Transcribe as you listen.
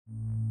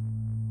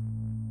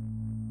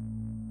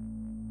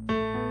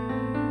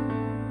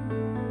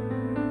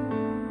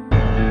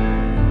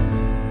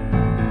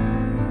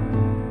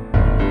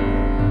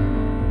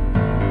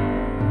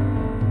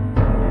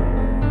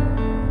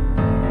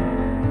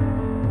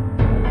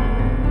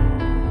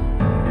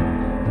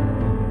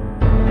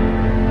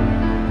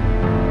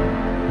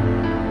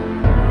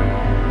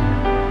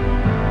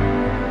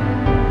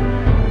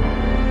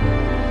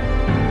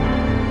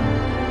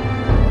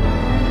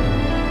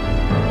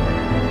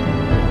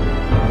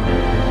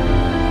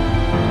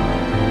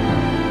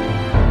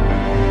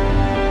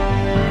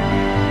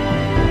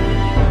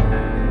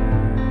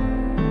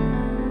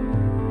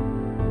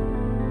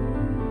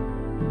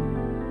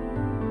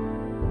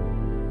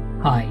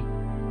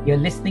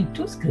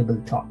Welcome to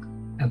Scribble Talk,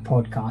 a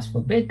podcast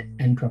for bid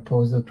and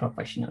proposal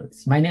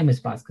professionals. My name is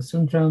Bhaskar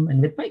Sundram,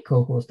 and with my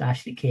co-host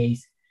Ashley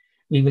Case,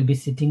 we will be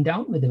sitting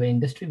down with our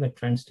industry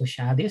veterans to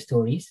share their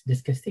stories,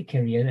 discuss their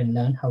career, and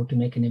learn how to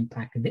make an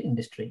impact in the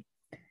industry.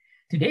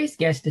 Today's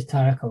guest is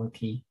Tara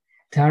Kowalke.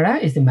 Tara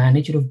is the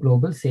manager of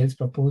global sales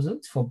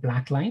proposals for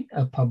BlackLine,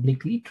 a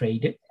publicly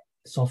traded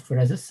software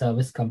as a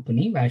service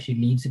company where she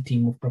leads a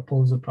team of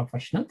proposal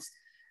professionals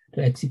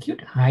to execute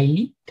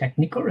highly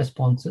technical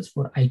responses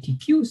for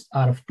ITQs,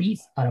 RFPs,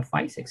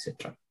 RFIs,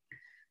 etc.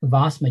 The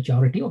vast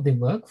majority of the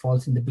work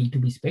falls in the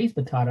B2B space,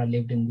 but Tara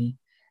lived in the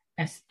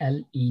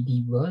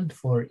SLED world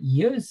for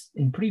years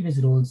in previous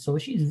roles, so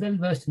she is well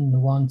versed in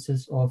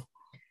nuances of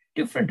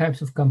different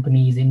types of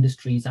companies,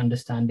 industries,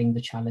 understanding the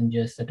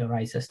challenges that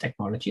arise as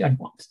technology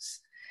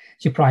advances.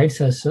 She prides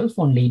herself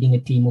on leading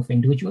a team of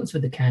individuals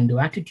with a can-do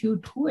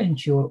attitude who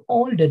ensure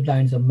all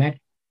deadlines are met,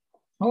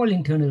 all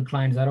internal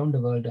clients around the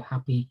world are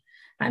happy,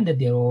 and that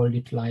they're all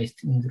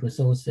utilized in the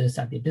resources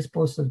at their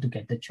disposal to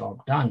get the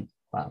job done.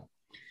 Wow.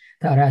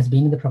 Tara has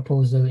been in the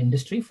proposal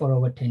industry for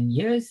over 10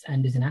 years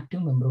and is an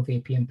active member of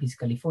APMP's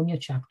California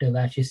chapter,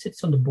 where she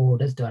sits on the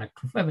board as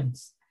director of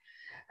events.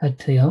 Her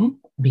term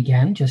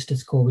began just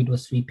as COVID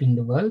was sweeping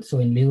the world, so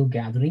in lieu of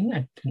gathering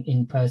at an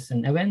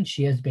in-person event,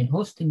 she has been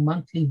hosting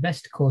monthly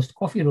West Coast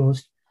coffee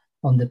roast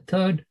on the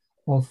third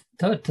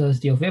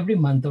Thursday of every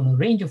month on a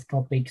range of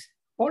topics.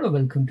 All are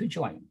welcome to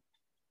join.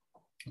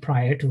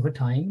 Prior to her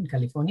time in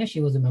California,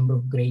 she was a member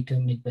of Greater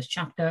Midwest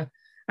chapter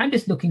and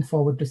is looking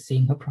forward to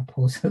seeing her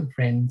proposal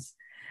friends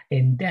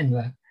in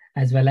Denver,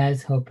 as well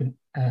as helping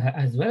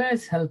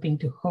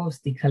to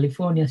host the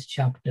California's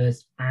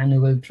chapter's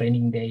annual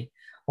training day,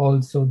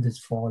 also this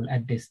fall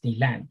at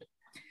Disneyland.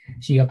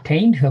 She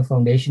obtained her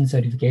foundation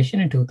certification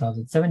in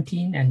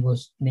 2017 and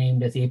was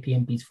named as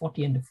APMP's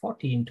 40 under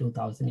 40 in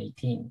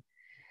 2018.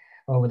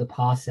 Over the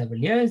past several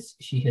years,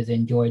 she has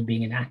enjoyed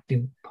being an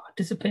active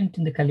participant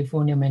in the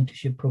California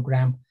mentorship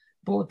program,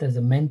 both as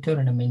a mentor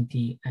and a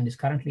mentee, and is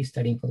currently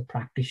studying for the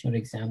Practitioner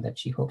Exam that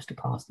she hopes to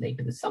pass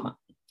later this summer.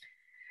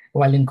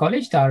 While in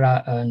college,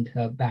 Tara earned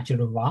her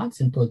Bachelor of Arts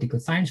in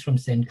Political Science from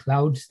St.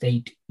 Cloud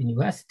State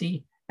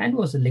University and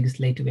was a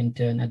legislative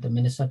intern at the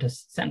Minnesota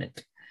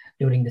Senate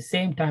during the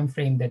same time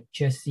frame that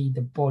Jesse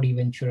the Body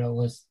Ventura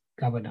was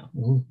governor.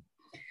 Ooh.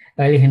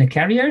 Early in her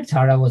career,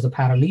 Tara was a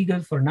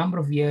paralegal for a number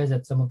of years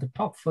at some of the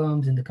top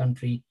firms in the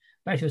country,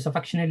 where she was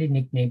affectionately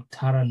nicknamed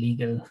Tara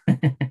Legal.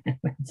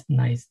 That's a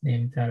nice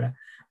name, Tara.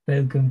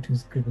 Welcome to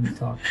Scribble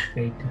Talk.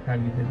 Great to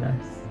have you with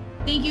us.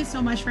 Thank you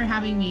so much for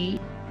having me.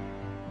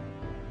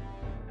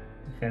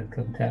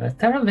 Welcome, Tara.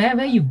 Tara, where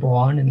were you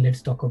born? And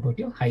let's talk about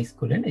your high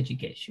school and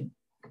education.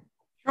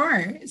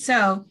 Sure.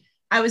 So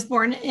I was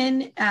born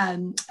in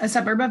a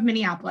suburb of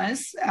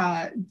Minneapolis,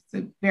 a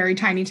very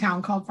tiny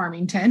town called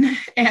Farmington,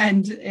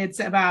 and it's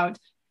about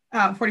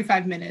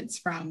 45 minutes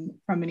from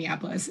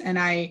Minneapolis. And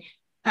I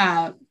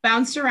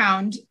bounced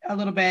around a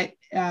little bit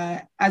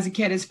as a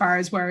kid as far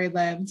as where I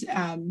lived,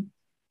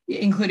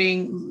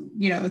 including,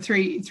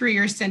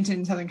 three-year stint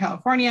in Southern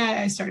California.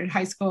 I started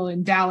high school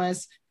in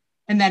Dallas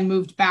and then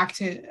moved back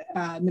to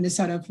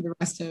Minnesota for the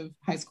rest of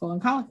high school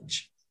and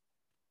college.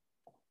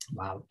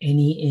 Wow.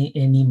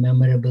 Any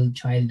memorable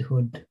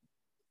childhood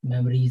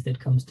memories that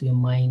comes to your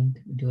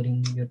mind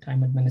during your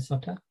time at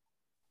Minnesota?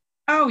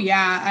 Oh,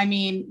 yeah. I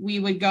mean,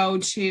 we would go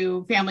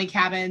to family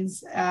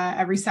cabins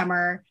every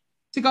summer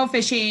to go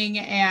fishing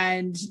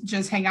and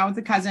just hang out with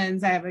the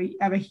cousins. I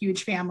have a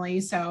huge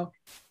family. So,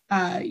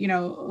 a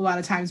lot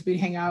of times we'd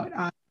hang out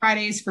on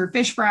Fridays for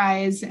fish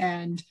fries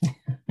and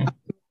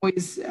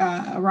always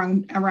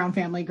around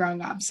family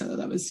growing up. So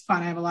that was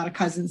fun. I have a lot of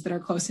cousins that are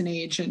close in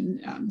age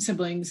and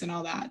siblings and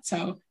all that.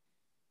 So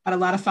had a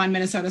lot of fun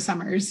Minnesota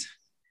summers,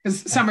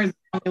 because summers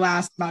only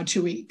last about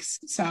 2 weeks.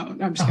 So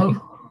I'm just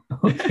kidding.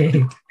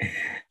 Okay.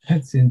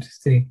 That's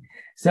interesting.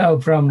 So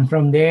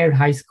from there,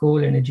 high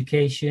school and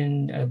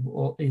education,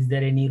 is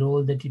there any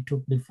role that you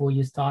took before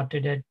you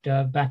started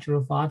at Bachelor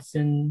of Arts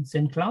in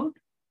St. Cloud?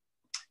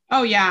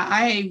 Oh, yeah.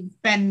 I've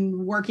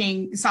been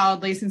working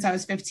solidly since I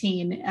was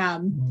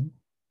 15.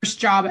 First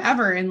job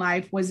ever in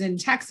life was in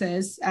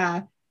Texas.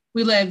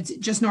 We lived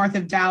just north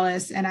of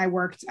Dallas, and I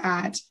worked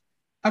at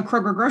a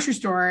Kroger grocery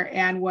store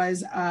and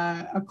was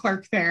a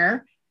clerk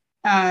there,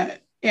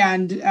 and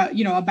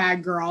a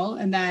bag girl.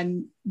 And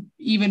then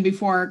even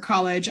before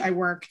college, I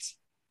worked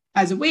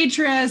as a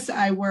waitress.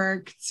 I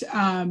worked.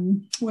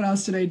 What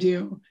else did I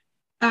do?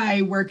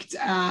 I worked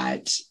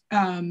at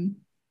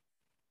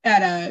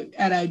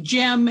a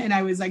gym, and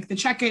I was like the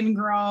check-in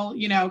girl,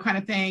 kind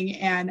of thing.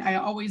 And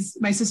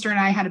my sister and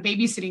I had a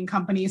babysitting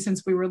company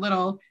since we were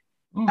little.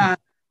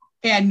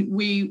 And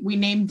we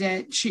named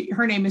it,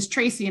 her name is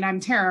Tracy and I'm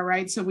Tara,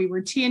 right? So we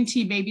were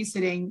TNT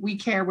babysitting. We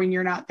care when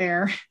you're not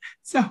there.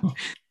 So it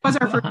was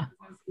our first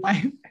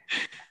life.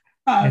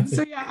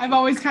 So yeah, I've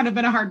always kind of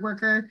been a hard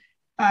worker.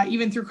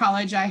 Even through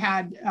college, I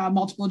had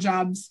multiple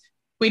jobs,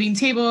 waiting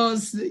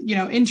tables,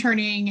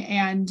 interning,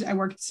 and I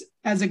worked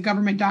as a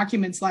government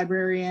documents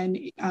librarian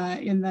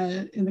in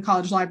the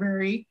college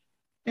library,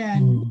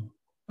 and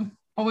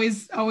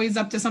always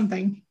up to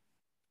something.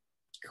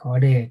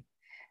 Got it.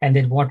 And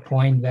at what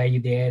point were you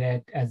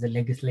there as a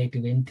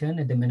legislative intern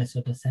at the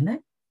Minnesota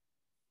Senate?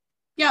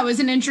 Yeah, it was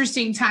an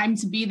interesting time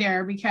to be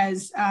there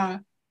because Al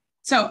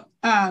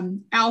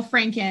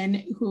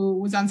Franken, who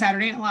was on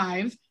Saturday Night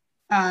Live,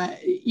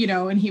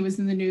 and he was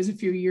in the news a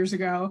few years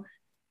ago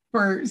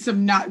for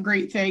some not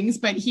great things,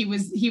 but he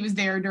was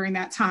there during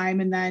that time.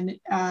 And then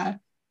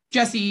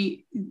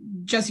Jesse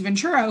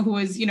Ventura, who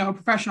was, a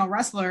professional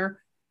wrestler,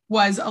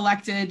 was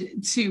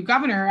elected to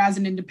governor as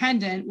an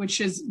independent,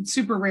 which is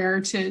super rare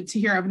to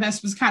hear of. And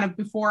this was kind of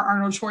before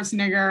Arnold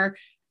Schwarzenegger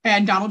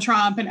and Donald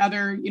Trump and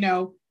other,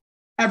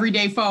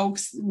 everyday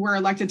folks were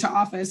elected to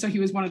office. So he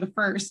was one of the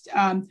first.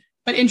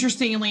 But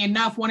interestingly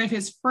enough, one of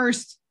his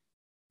first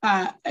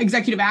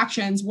executive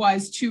actions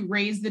was to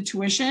raise the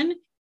tuition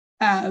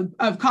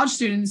of college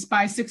students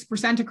by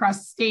 6% across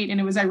the state.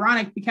 And it was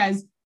ironic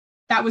because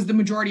that was the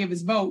majority of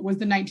his vote, was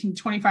the 19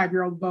 to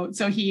 25-year-old vote.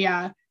 So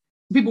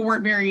people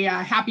weren't very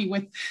happy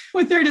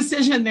with their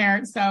decision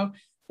there. So,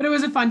 but it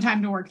was a fun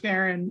time to work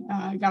there,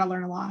 and got to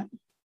learn a lot.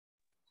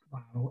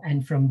 Wow.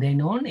 And from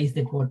then on, is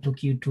that what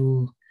took you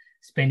to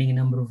spending a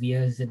number of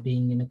years at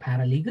being in a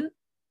paralegal?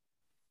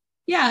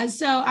 Yeah.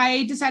 So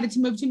I decided to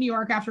move to New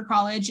York after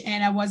college,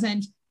 and I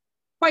wasn't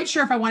quite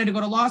sure if I wanted to go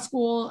to law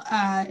school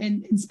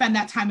and spend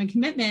that time and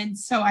commitment.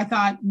 So I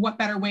thought, what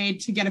better way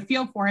to get a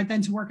feel for it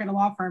than to work at a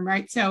law firm,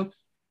 right? So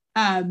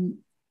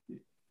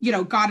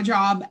got a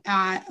job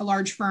at a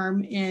large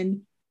firm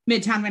in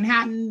Midtown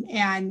Manhattan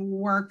and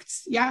worked,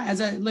 as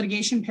a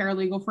litigation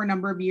paralegal for a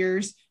number of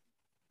years,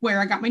 where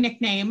I got my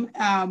nickname,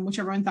 which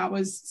everyone thought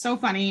was so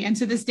funny. And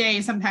to this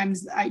day,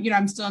 sometimes,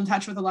 I'm still in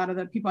touch with a lot of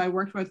the people I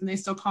worked with, and they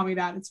still call me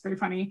that. It's very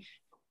funny.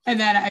 And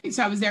then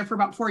I was there for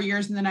about 4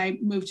 years, and then I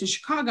moved to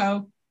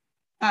Chicago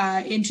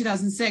in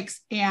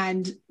 2006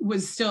 and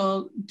was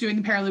still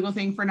doing the paralegal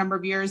thing for a number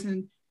of years,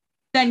 and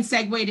then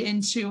segued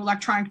into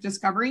electronic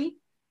discovery,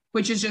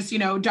 which is just,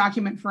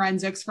 document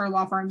forensics for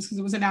law firms, because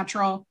it was a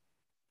natural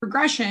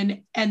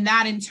progression. And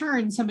that in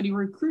turn, somebody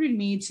recruited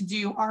me to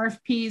do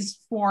RFPs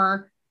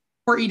for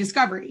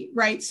e-discovery,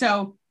 right?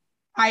 So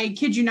I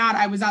kid you not,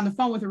 I was on the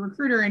phone with a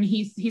recruiter, and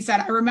he said,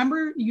 I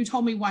remember you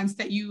told me once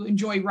that you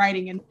enjoy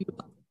writing and you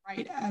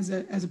write as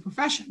a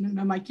profession. And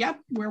I'm like, yep,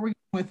 where are we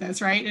going with this,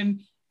 right?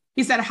 And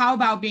he said, how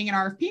about being an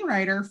RFP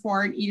writer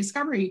for an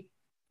e-discovery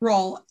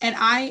role? And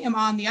I am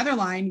on the other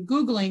line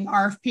Googling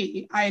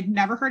RFP. I had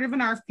never heard of an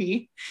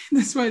RFP.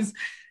 This was,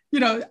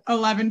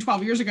 11,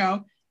 12 years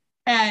ago.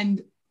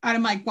 And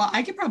I'm like, well,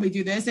 I could probably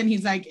do this. And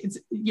he's like, it's,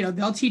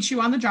 they'll teach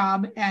you on the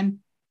job. And,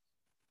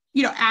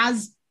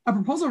 as a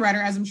proposal writer,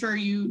 as I'm sure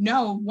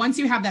once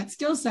you have that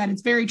skill set,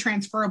 it's very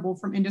transferable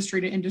from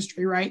industry to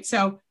industry, right?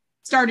 So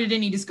started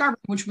in e-discovery,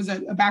 which was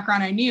a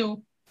background I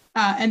knew.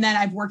 And then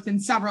I've worked in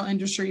several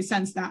industries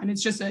since that. And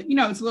it's just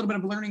it's a little bit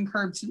of a learning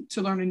curve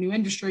to learn a new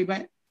industry.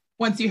 But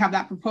once you have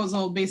that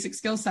proposal basic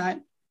skill set,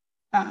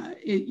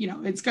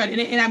 it's good.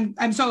 And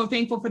I'm so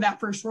thankful for that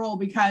first role,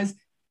 because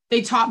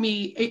they taught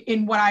me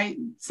in what I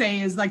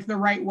say is like the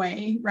right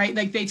way, right?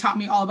 Like they taught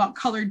me all about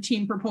colored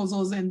team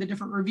proposals and the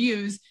different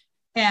reviews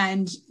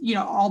and,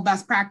 all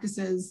best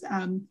practices.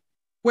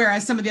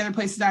 Whereas some of the other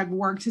places I've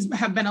worked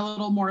have been a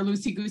little more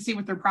loosey-goosey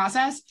with their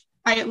process.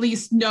 I at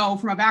least know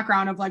from a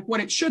background of like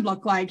what it should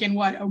look like and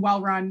what a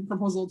well-run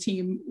proposal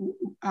team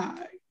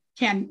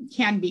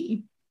can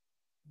be.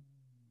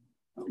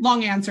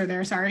 Long answer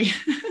there, sorry.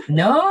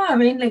 No, I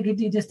mean, like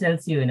it just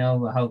tells you,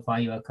 how far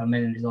you are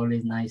coming, and it's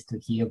always nice to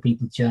hear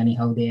people's journey,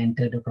 how they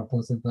entered the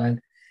proposal world.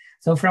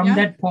 So from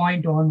that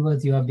point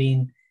onwards, you have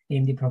been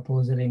in the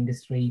proposal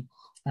industry.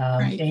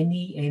 Right.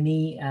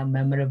 Any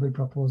memorable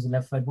proposal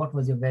effort? What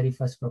was your very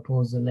first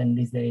proposal, and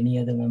is there any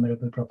other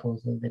memorable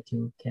proposal that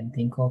you can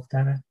think of,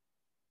 Tara?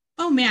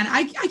 Oh man,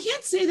 I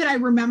can't say that I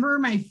remember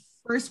my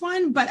first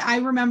one, but I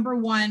remember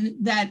one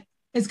that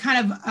is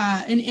kind of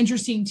an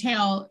interesting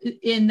tale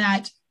in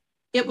that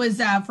it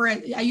was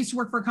I used to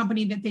work for a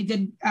company that they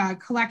did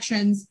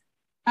collections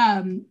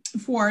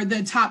for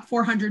the top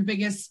 400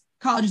 biggest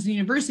colleges and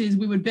universities.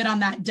 We would bid on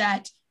that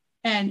debt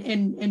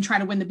and try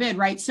to win the bid,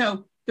 right?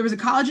 So there was a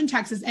college in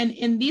Texas, and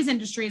in these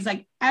industries,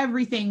 like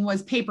everything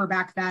was paper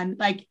back then,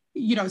 like,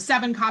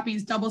 7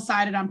 copies,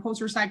 double-sided on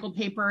post-recycled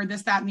paper,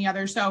 this, that, and the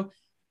other. So,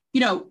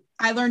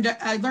 I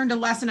learned a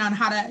lesson on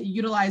how to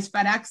utilize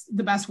FedEx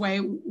the best way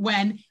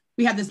when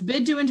we had this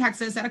bid due in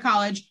Texas at a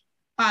college.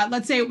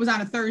 Let's say it was on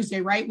a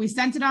Thursday, right? We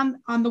sent it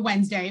on the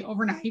Wednesday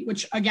overnight,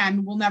 which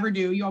again, we'll never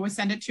do. You always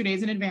send it 2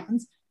 days in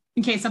advance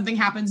in case something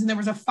happens. And there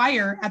was a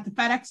fire at the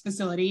FedEx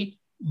facility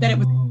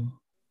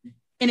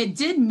and it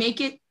did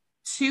make it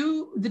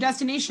to the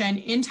destination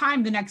in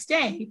time the next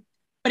day,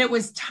 but it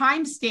was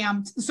time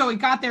stamped. So it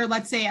got there,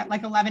 let's say at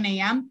like 11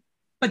 a.m.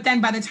 But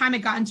then by the time it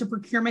got into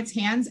procurement's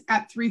hands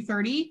at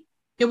 3:30,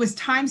 it was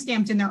time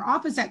stamped in their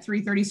office at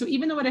 3:30. So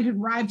even though it had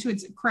arrived to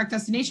its correct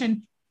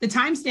destination, the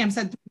timestamp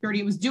said 3:30,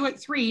 it was due at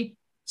 3.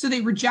 So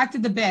they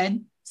rejected the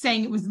bid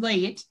saying it was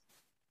late.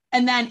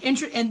 And then,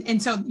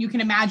 and so you can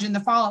imagine the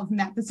fallout from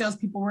that. The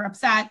salespeople were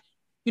upset.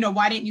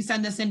 Why didn't you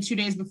send this in 2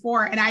 days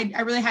before? And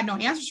I really had no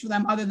answers for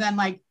them other than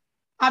like,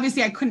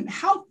 obviously I couldn't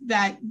help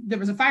that there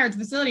was a fire at the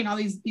facility and all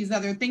these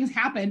other things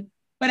happened.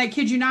 But I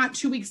kid you not,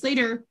 2 weeks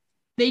later,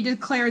 they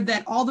declared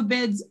that all the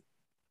bids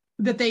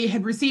that they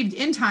had received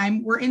in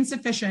time were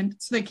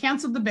insufficient. So they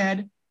canceled the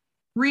bid,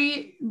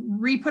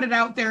 re-put it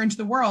out there into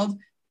the world.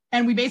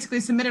 And we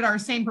basically submitted our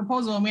same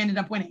proposal and we ended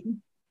up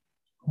winning.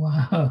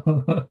 Wow.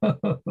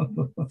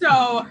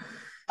 So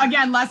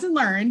again, lesson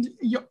learned,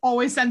 you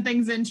always send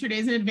things in 2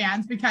 days in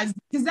advance because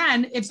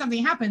then if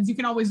something happens, you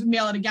can always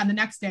mail it again the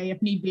next day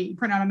if need be,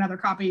 print out another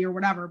copy or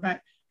whatever.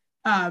 But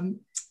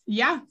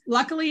yeah,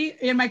 luckily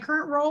in my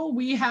current role,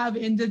 we have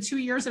in the 2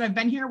 years that I've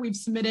been here, we've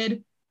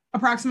submitted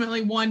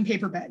approximately 1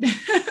 paper bid.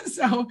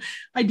 So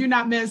I do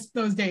not miss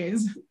those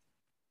days.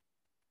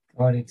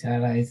 Got it,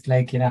 Tara. It's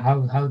like,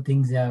 how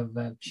things have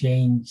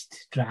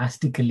changed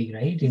drastically,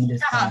 right, in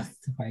this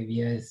past 5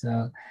 years.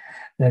 So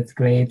that's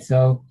great.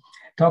 So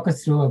talk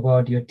us through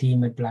about your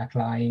team at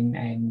BlackLine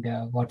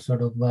and what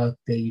sort of work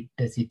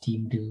does your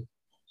team do?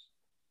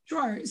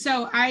 Sure.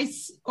 So I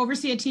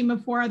oversee a team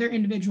of 4 other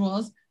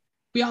individuals.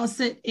 We all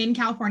sit in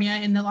California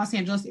in the Los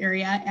Angeles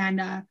area.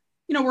 And,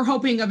 we're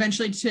hoping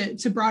eventually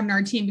to broaden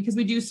our team because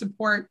we do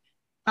support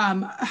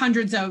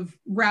hundreds of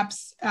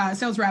reps,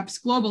 sales reps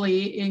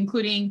globally,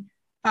 including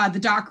the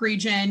DACH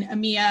region,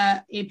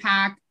 EMEA,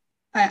 APAC,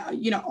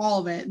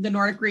 all of it. The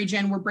Nordic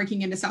region, we're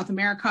breaking into South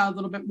America a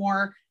little bit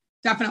more,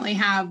 definitely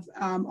have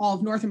all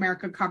of North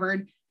America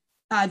covered.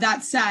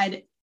 That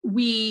said,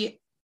 we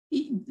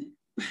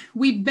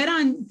bid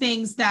on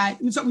things that,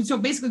 so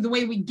basically the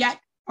way we get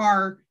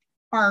our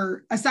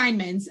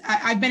assignments,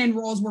 I've been in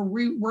roles where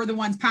we're the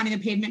ones pounding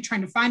the pavement,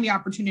 trying to find the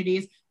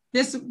opportunities.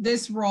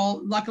 This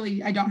role,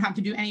 luckily, I don't have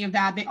to do any of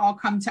that. They all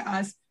come to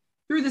us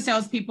through the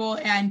salespeople,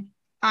 and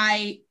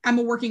I'm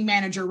a working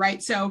manager,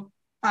 right? So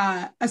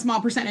a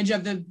small percentage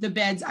of the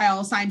bids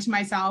I'll assign to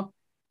myself.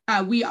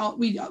 We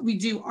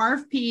do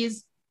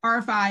RFPs,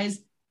 RFIs,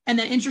 and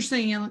then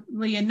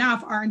interestingly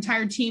enough, our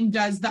entire team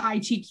does the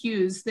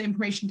ITQs, the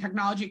information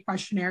technology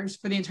questionnaires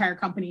for the entire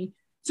company.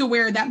 So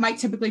where that might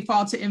typically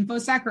fall to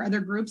InfoSec or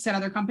other groups at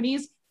other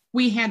companies,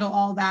 we handle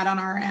all that on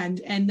our end.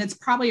 And that's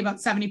probably about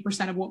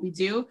 70% of what we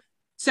do.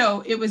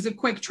 So it was a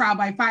quick trial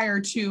by fire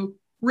to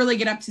really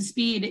get up to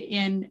speed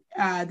in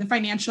the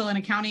financial and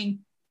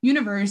accounting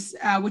universe,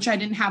 which I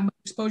didn't have much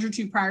exposure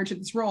to prior to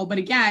this role. But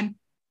again,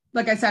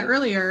 like I said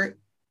earlier,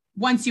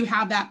 once you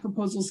have that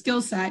proposal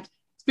skill set,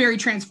 it's very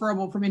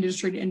transferable from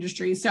industry to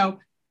industry. So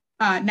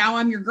now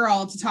I'm your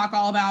girl to talk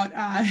all about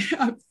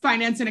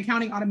finance and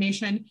accounting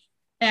automation.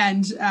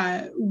 And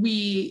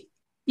we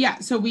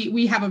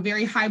have a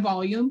very high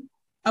volume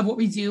of what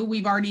we do.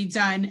 We've already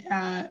done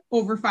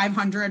over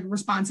 500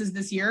 responses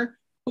this year.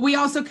 But we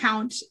also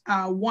count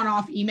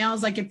one-off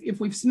emails. Like if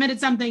we've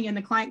submitted something and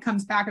the client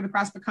comes back or the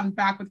prospect comes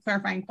back with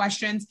clarifying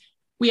questions,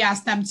 we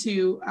ask them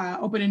to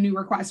open a new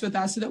request with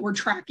us so that we're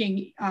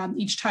tracking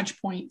each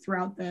touch point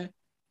throughout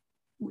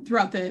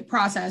the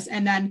process.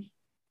 And then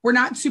we're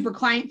not super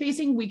client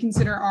facing. We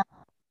consider our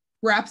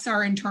reps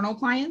our internal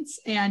clients.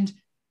 And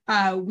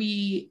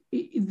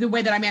the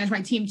way that I manage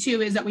my team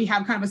too is that we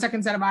have kind of a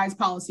second set of eyes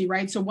policy,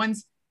 right? So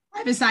once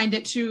I've assigned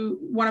it to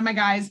one of my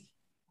guys,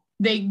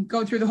 they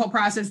go through the whole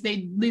process.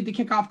 They lead the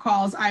kickoff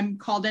calls. I'm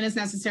called in as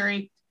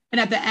necessary. And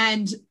at the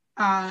end,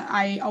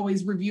 I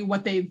always review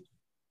what they've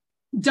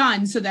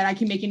done so that I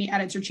can make any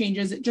edits or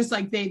changes, just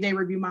like they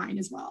review mine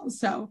as well.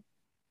 So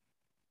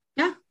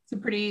yeah, it's a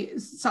pretty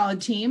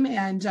solid team.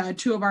 And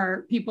 2 of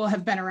our people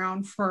have been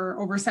around for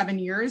over 7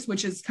 years,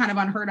 which is kind of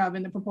unheard of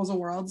in the proposal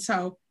world.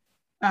 So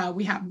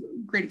we have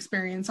great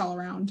experience all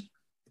around.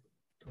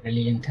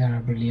 Brilliant, Tara,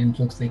 brilliant.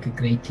 Looks like a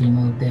great team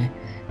out there.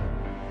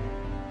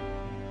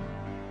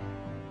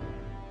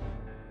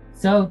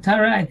 So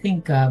Tara, I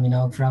think,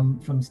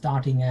 from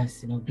starting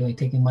as,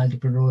 taking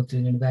multiple roads to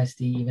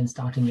university, even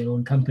starting your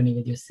own company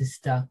with your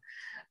sister,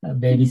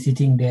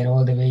 babysitting there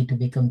all the way to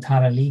become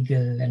Tara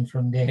Legal, and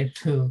from there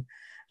to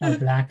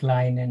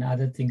BlackLine and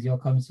other things,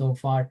 you've come so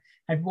far.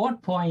 At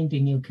what point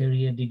in your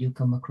career did you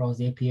come across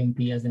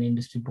APMP as an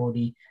industry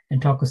body,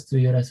 and talk us through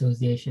your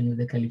association with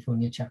the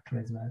California chapter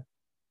as well?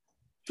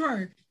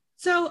 Sure.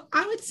 So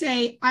I would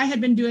say I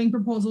had been doing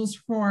proposals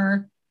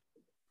for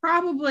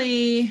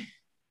probably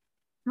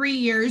 3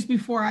 years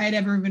before I had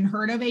ever even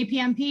heard of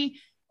APMP.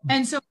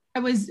 And so I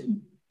was,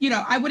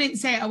 I wouldn't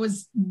say I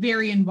was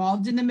very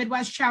involved in the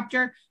Midwest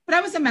chapter, but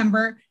I was a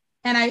member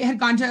and I had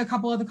gone to a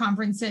couple of the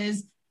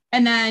conferences.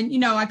 And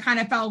then, I kind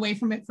of fell away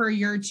from it for a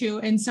year or two.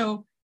 And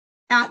so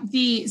at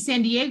the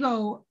San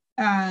Diego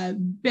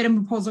Bid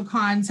and Proposal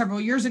Con several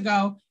years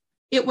ago,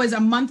 it was a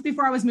month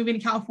before I was moving to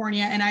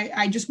California. And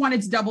I just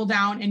wanted to double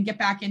down and get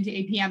back into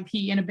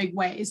APMP in a big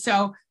way.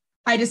 So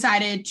I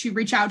decided to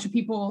reach out to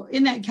people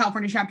in that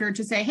California chapter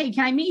to say, hey,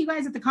 can I meet you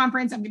guys at the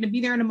conference? I'm going to be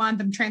there in a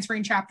month. I'm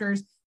transferring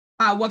chapters.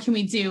 What can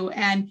we do?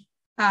 And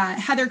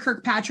Heather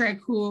Kirkpatrick,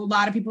 who a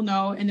lot of people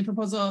know in the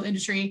proposal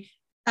industry,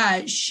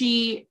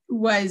 she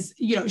was,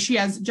 she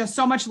has just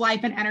so much life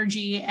and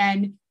energy,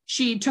 and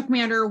she took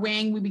me under her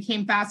wing. We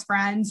became fast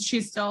friends.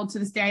 She's still to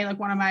this day like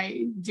one of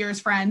my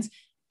dearest friends.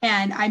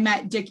 And I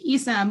met Dick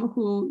Esom,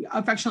 who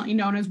affectionately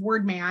known as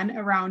Word Man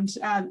around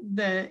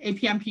the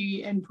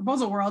APMP and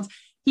proposal world.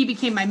 He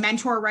became my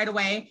mentor right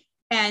away.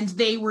 And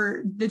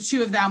the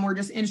two of them were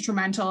just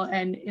instrumental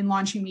in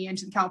launching me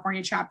into the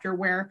California chapter,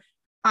 where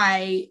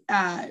I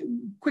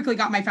quickly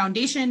got my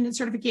foundation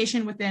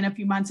certification within a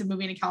few months of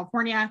moving to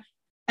California.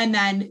 And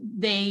then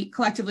they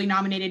collectively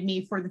nominated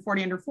me for the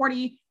 40 under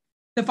 40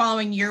 the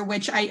following year,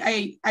 which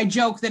I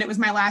joke that it was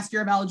my last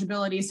year of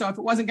eligibility. So if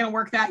it wasn't going to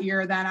work that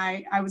year, then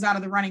I was out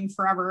of the running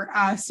forever.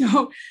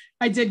 So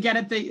I did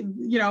get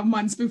it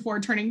months before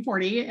turning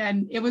 40.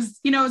 And it was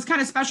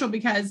kind of special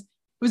because it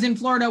was in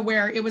Florida,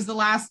 where it was the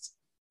last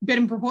bid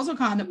and proposal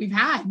con that we've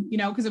had,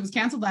 because it was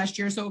canceled last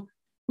year. So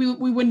we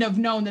wouldn't have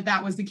known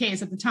that was the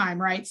case at the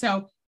time, right?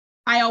 So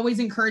I always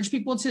encourage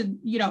people to,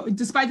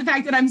 despite the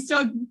fact that I'm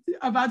still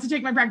about to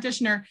take my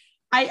practitioner,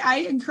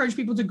 I encourage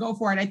people to go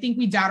for it. I think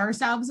we doubt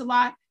ourselves a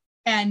lot.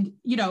 And,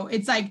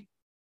 it's like,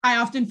 I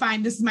often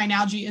find, this is my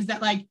analogy, is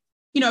that like,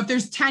 if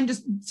there's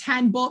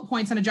 10 bullet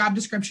points on a job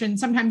description,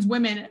 sometimes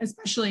women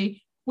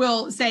especially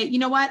will say, you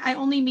know what, I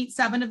only meet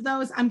 7 of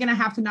those. I'm going to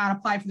have to not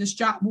apply for this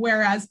job.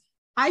 Whereas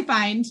I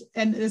find,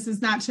 and this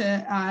is not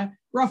to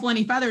ruffle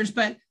any feathers,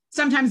 but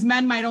sometimes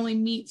men might only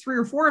meet 3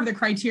 or 4 of the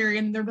criteria,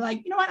 and they're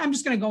like, you know what, I'm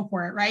just going to go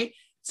for it, right?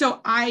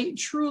 So I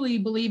truly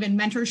believe in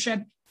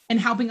mentorship and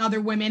helping other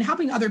women,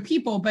 helping other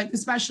people, but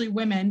especially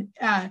women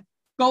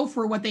go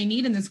for what they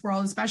need in this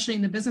world, especially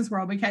in the business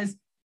world, because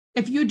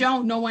if you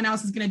don't, no one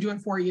else is going to do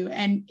it for you.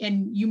 And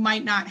you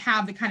might not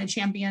have the kind of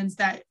champions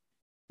that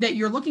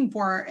you're looking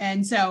for.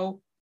 And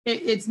so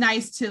it's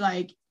nice to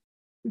like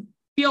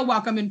feel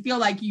welcome and feel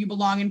like you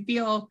belong and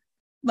feel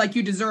like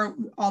you deserve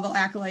all the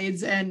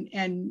accolades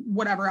and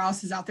whatever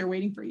else is out there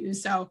waiting for you.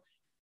 So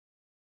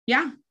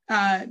yeah,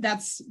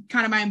 that's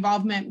kind of my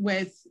involvement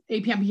with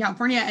APMP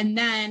California. And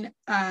then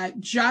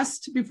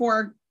just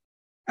before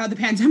the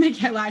pandemic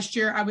hit last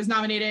year, I was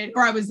nominated,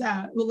 or I was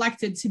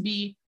elected to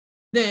be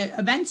the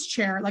events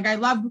chair. Like, I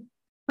love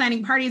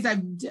planning parties.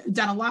 I've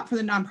done a lot for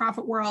the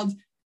nonprofit world,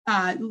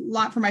 a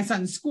lot for my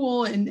son's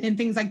school and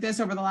things like this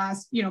over the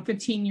last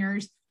 15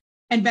 years.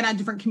 And been on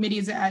different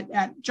committees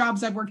at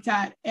jobs I've worked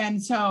at.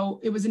 And so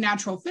it was a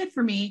natural fit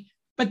for me.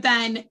 But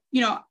then,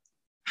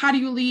 how do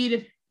you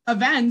lead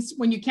events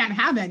when you can't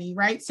have any,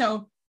 right?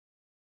 So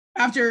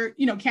after,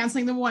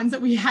 canceling the ones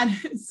that we had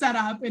set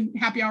up and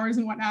happy hours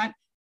and whatnot,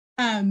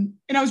 and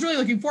I was really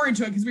looking forward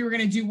to it because we were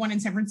going to do one in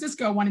San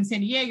Francisco, one in San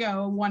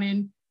Diego, one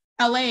in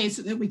LA,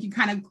 so that we could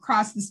kind of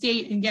cross the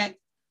state and get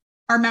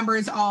our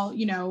members all,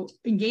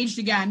 engaged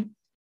again.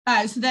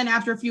 So then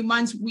after a few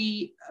months,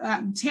 we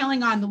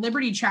tailing on the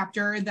Liberty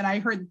chapter that I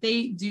heard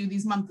they do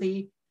these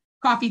monthly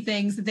coffee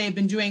things that they've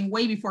been doing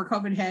way before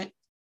COVID hit.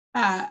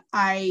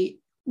 I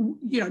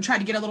tried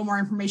to get a little more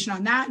information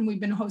on that. And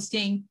we've been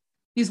hosting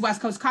these West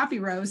Coast coffee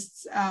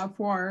roasts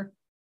for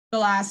the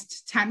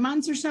last 10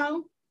 months or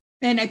so.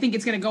 And I think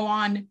it's going to go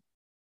on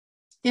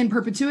in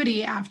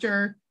perpetuity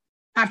after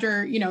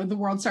the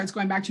world starts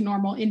going back to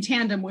normal in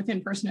tandem with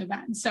in-person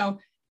events. So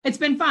it's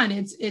been fun.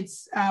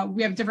 It's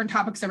we have different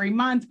topics every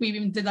month. We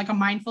even did like a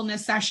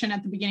mindfulness session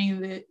at the beginning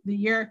of the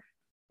year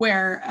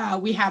where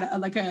we had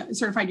a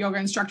certified yoga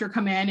instructor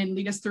come in and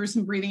lead us through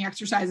some breathing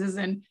exercises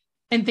and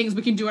things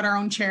we can do at our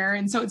own chair.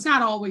 And so it's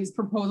not always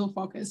proposal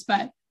focused,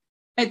 but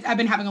I've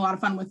been having a lot of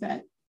fun with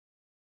it.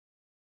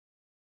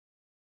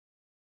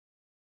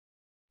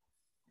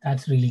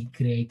 That's really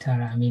great,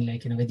 Tara. I mean,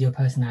 with your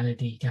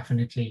personality,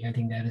 definitely, I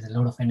think there is a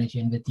lot of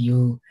energy. And with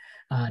you,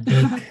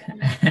 Dick,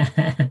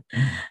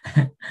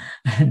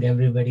 and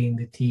everybody in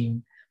the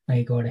team,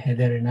 my God,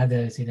 Heather and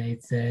others,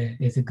 it's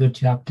a good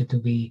chapter to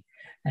be.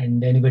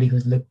 And anybody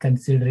who's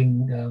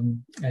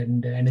considering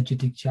an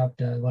energetic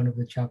chapter, one of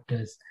the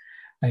chapters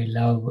I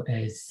love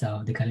is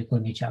the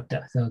California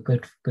chapter. So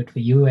good for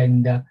you,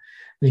 and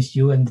wish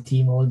you and the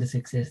team all the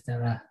success,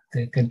 Tara,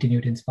 to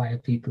continue to inspire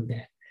people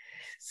there.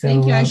 So,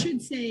 thank you. I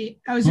should say,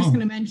 I was just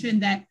going to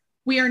mention that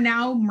we are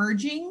now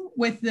merging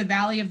with the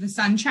Valley of the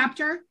Sun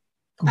chapter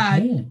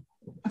to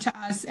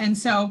us. And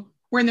so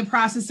we're in the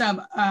process of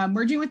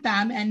merging with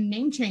them and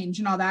name change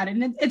and all that.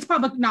 And it's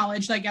public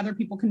knowledge, like other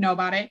people can know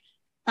about it.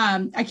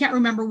 I can't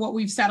remember what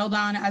we've settled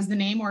on as the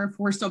name or if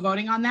we're still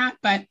voting on that.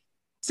 But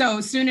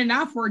so soon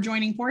enough, we're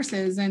joining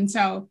forces. And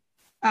so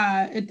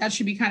that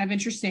should be kind of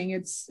interesting.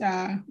 It's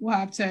we'll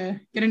have to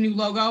get a new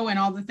logo and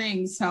all the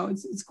things. So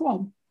it's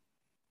cool.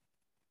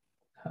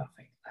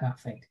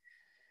 Perfect.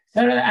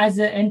 So as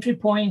an entry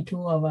point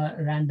to our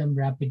random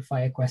rapid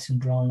fire question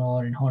round,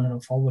 or in honor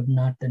of Forward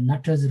Nut, the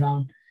Nutters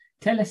round,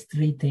 tell us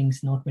 3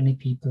 things not many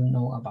people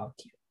know about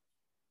you.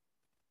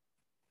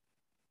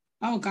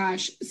 Oh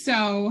gosh.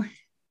 So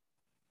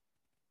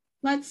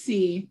let's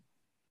see.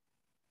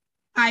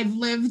 I've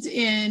lived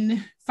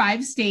in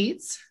 5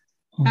 states.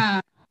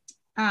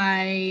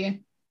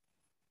 I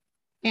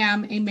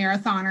am a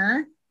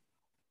marathoner,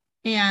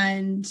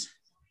 and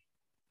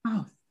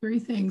 3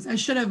 things. I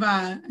should have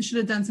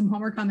done some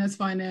homework on this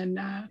one. And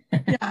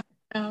yeah,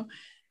 no.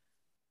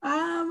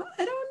 I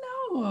don't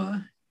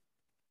know.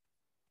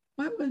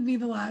 What would be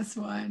the last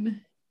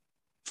one?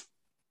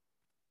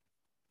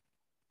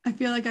 I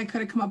feel like I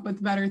could have come up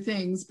with better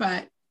things,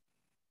 but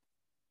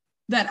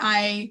that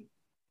I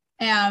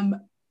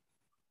am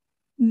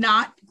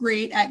not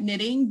great at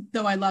knitting,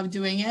 though I love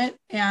doing it,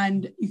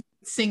 and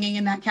singing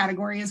in that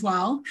category as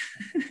well.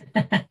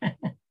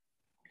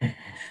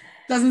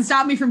 Doesn't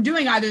stop me from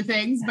doing either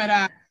things,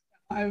 but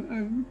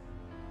I'm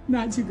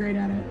not too great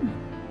at it.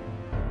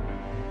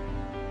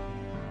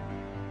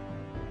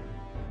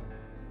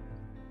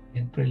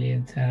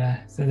 Brilliant,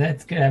 Sarah. So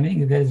that's good. I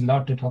mean, there's a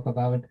lot to talk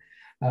about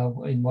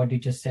in what you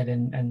just said,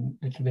 and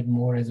a little bit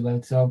more as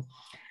well. So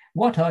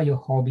what are your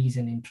hobbies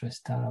and interests,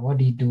 Tara? What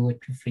do you do at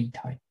your free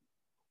time?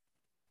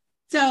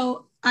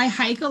 So I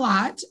hike a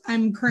lot.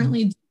 I'm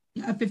currently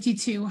doing a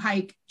 52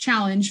 hike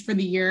challenge for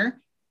the year,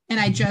 and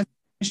I just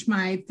finished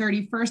my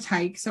 31st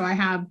hike. So I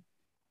have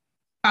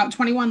about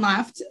 21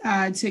 left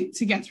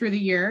to get through the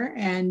year.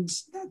 And,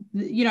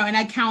 and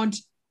I count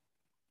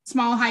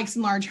small hikes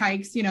and large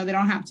hikes. They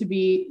don't have to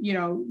be,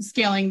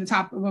 scaling the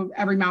top of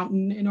every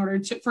mountain in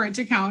order for it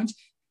to count.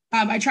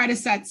 I try to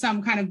set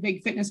some kind of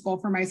big fitness goal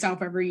for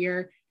myself every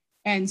year.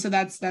 And so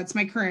that's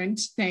my current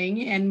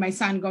thing. And my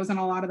son goes on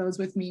a lot of those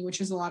with me,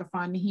 which is a lot of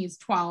fun. He's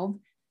 12.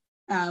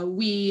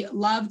 We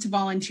love to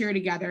volunteer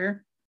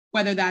together,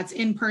 whether that's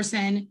in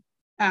person,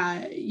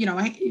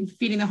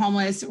 feeding the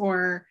homeless,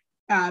 or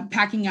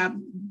packing up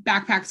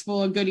backpacks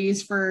full of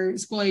goodies for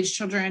school-age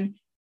children.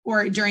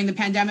 Or during the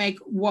pandemic,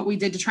 what we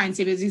did to try and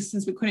stay busy,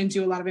 since we couldn't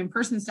do a lot of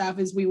in-person stuff,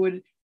 is we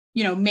would,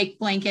 make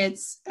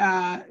blankets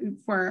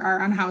for our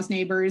unhoused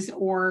neighbors,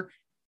 or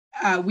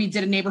we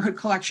did a neighborhood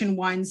collection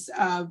once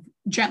of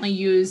gently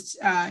used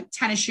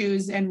tennis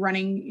shoes and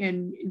running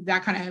in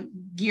that kind of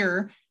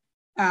gear.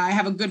 I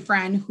have a good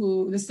friend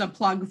who, this is a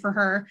plug for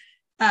her.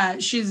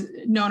 She's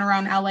known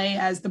around LA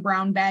as the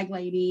brown bag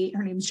lady.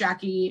 Her name's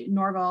Jackie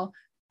Norville.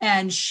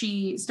 And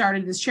she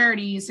started this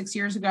charity 6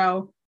 years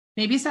ago,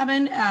 maybe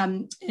 7.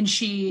 And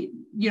she,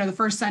 the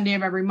first Sunday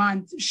of every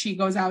month, she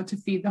goes out to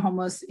feed the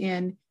homeless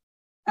in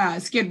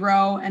Skid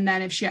Row. And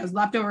then if she has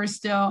leftovers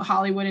still,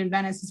 Hollywood and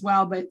Venice as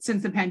well. But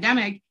since the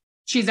pandemic,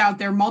 she's out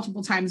there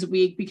multiple times a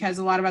week, because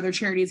a lot of other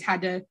charities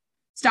had to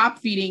stop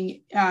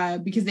feeding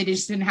because they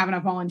just didn't have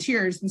enough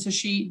volunteers. And so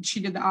she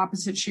did the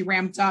opposite. She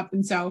ramped up.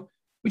 And so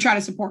we try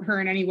to support her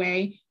in any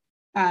way.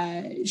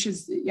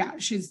 She's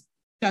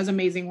does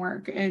amazing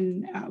work.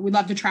 And we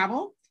love to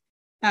travel,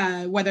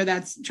 whether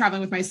that's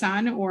traveling with my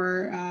son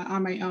or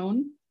on my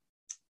own,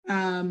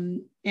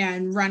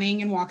 and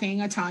running and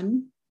walking a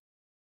ton.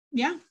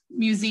 Yeah.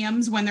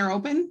 Museums when they're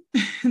open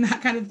and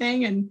that kind of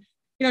thing. And,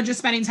 just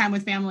spending time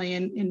with family.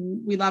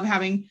 And we love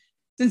having,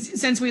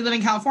 since we live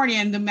in California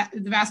and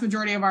the vast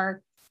majority of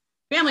our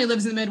family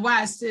lives in the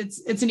Midwest,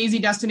 it's an easy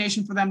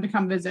destination for them to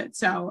come visit.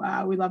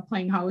 So we love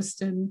playing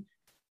host and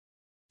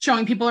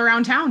showing people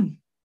around town.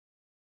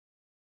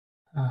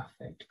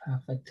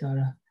 Perfect,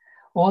 Tara.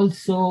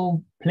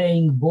 Also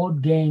playing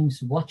board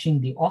games, watching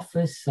The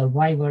Office,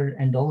 Survivor,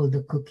 and all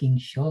the cooking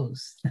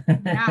shows.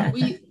 Yeah,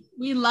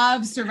 we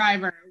love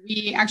Survivor.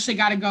 We actually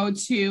got to go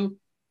to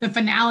the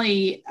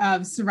finale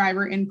of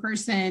Survivor in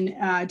person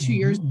 2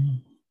 years ago.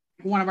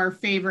 One of our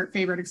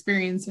favorite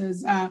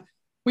experiences.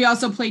 We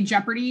also played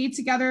Jeopardy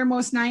together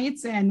most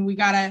nights, and we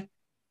got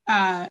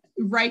to,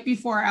 right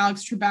before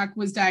Alex Trebek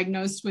was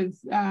diagnosed with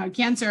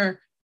cancer,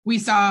 we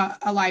saw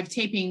a live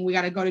taping. We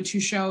got to go to 2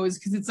 shows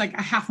because it's like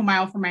a half a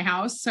mile from my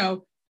house.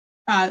 So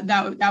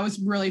that was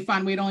really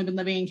fun. We'd only been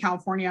living in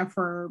California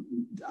for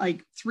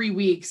like 3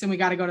 weeks, and we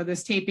got to go to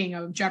this taping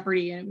of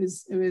Jeopardy, and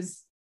it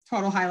was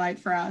total highlight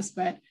for us.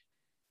 But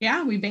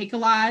yeah, we bake a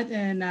lot,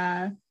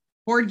 and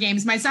board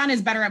games. My son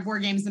is better at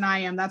board games than I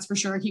am. That's for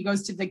sure. He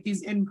goes to like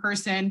these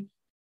in-person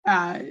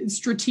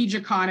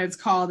Strategicon, it's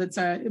called. It's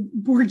a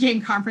board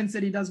game conference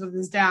that he does with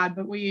his dad.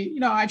 But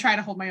I try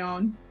to hold my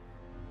own.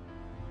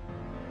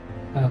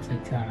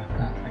 Perfect, Tara.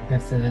 Perfect.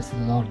 That's a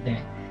lot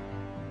there.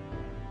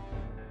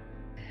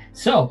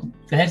 So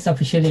let's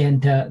officially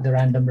enter the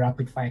random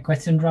rapid fire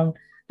question round.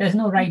 There's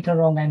no right or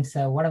wrong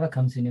answer. Whatever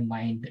comes in your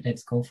mind,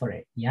 let's go for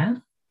it. Yeah?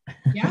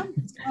 Yeah.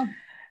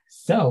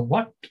 So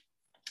what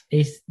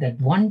is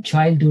that one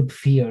childhood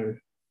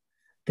fear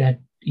that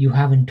you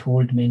haven't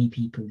told many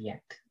people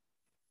yet?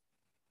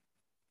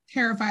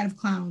 Terrified of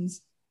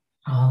clowns.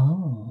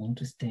 Oh,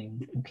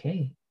 interesting.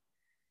 Okay.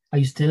 Are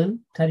you still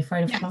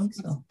terrified of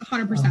clowns?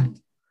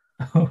 100%.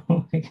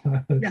 Oh my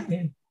God.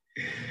 Okay.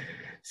 Yeah.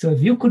 So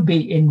if you could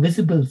be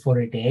invisible for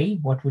a day,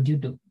 what would you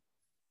do?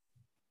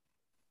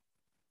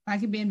 If I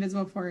could be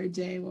invisible for a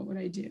day, what would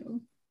I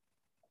do?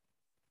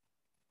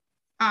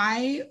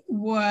 I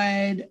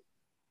would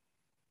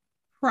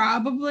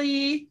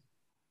probably,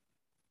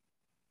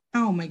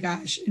 oh my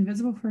gosh,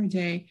 invisible for a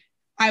day.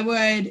 I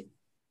would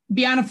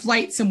be on a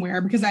flight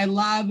somewhere because I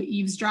love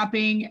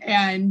eavesdropping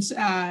and,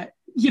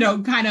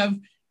 kind of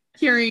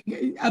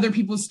hearing other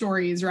people's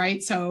stories,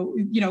 right? So,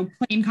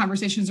 plane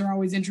conversations are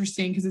always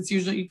interesting because it's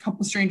usually a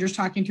couple strangers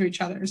talking to each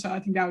other. So I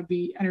think that would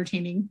be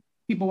entertaining,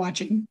 people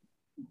watching.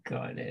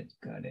 Got it.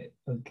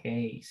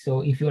 Okay.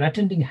 So if you're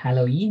attending a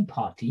Halloween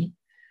party,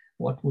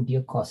 what would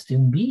your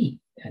costume be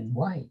and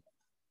why?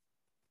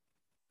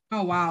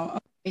 Oh, wow.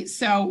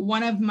 So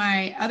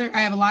I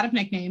have a lot of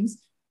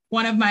nicknames.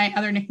 One of my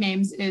other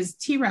nicknames is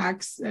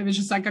T-Rex. It was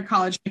just like a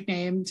college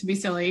nickname to be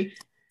silly.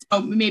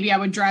 So maybe I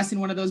would dress in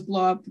one of those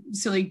blow up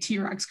silly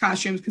T-Rex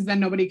costumes because then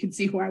nobody could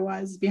see who I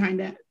was behind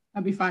it.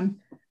 That'd be fun.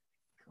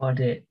 Got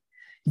it.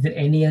 Is there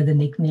any other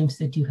nicknames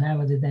that you have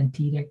other than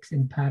T-Rex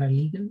and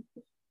paralegal?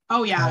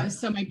 Oh yeah.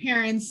 So my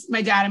parents,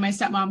 my dad and my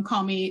stepmom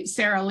call me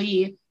Sarah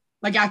Lee,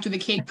 like after the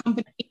cake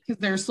company, because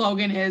their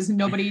slogan is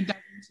nobody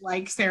doesn't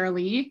like Sarah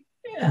Lee.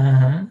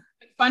 Uh-huh.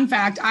 Fun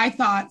fact, I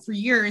thought for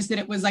years that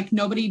it was like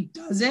nobody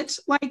does it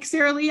like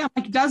Sarah Lee. I'm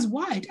like, does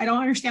what? I don't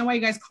understand why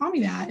you guys call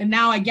me that. And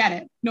now I get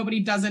it.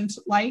 Nobody doesn't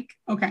like.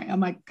 Okay. I'm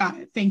like, got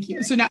it. Thank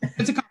you. So now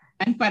it's a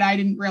compliment, but I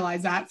didn't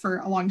realize that for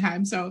a long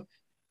time. So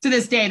to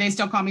this day, they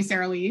still call me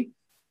Sarah Lee.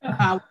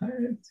 I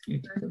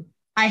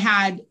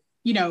had,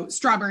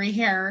 strawberry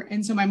hair.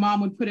 And so my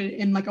mom would put it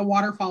in like a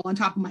waterfall on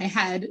top of my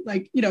head,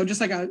 like, just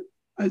like a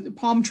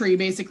palm tree,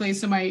 basically.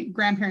 So my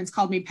grandparents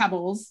called me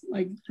Pebbles,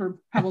 like for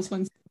Pebbles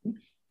Flintstone.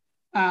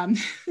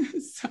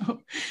 So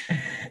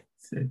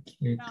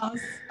cute.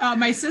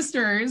 My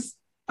sisters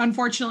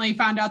unfortunately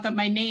found out that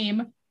my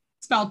name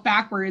spelled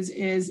backwards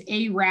is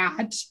a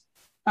rat.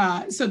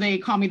 So they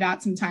call me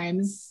that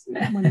sometimes.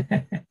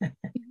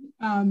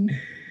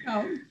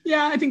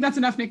 Yeah, I think that's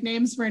enough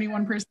nicknames for any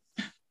one person.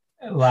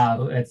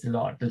 Wow, it's a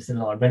lot. It's a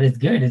lot, but it's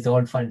good. It's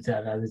all fun,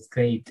 Sarah. It's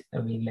great. I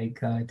mean, like,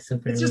 it's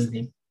super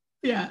amazing.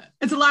 Yeah,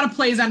 it's a lot of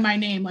plays on my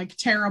name, like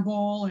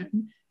Terrible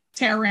and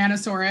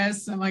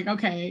Tyrannosaurus. I'm like,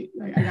 okay,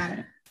 I got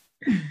it.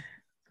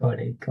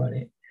 Got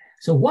it.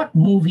 So what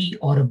movie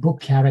or a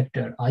book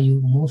character are you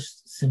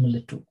most similar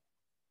to?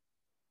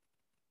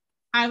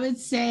 I would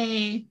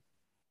say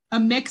a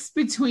mix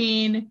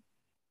between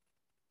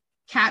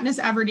Katniss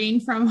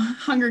Everdeen from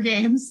Hunger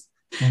Games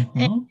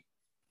and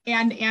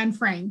Anne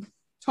Frank.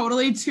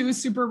 Totally two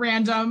super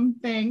random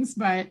things,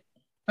 but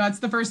that's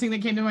the first thing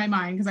that came to my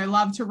mind because I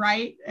love to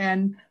write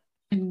and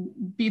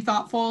be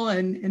thoughtful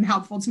and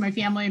helpful to my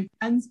family and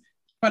friends,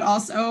 but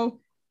also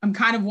I'm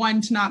kind of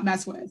one to not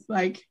mess with.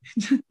 Like,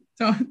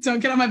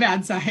 don't get on my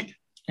bad side.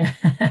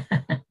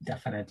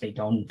 Definitely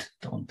don't.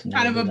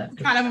 Kind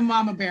of a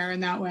mama bear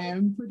in that way.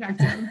 I'm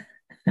protective.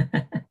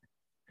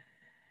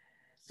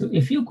 So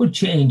if you could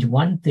change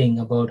one thing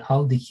about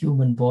how the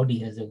human body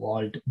has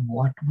evolved,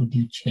 what would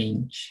you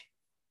change?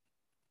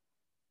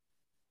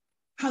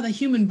 How the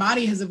human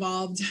body has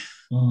evolved.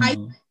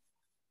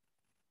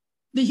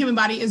 The human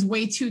body is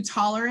way too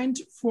tolerant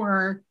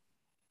for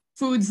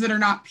foods that are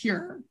not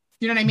pure.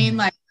 You know what I mean?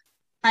 Like,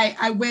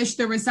 I wish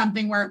there was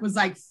something where it was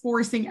like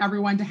forcing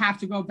everyone to have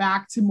to go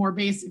back to more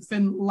basics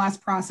and less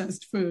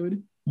processed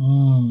food.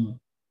 Wow,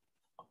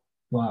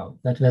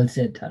 that's well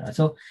said, Tara.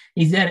 So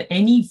is there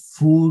any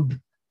food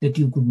that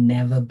you could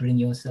never bring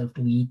yourself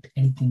to eat?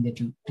 Anything that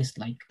you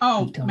dislike?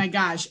 Oh my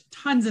gosh,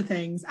 tons of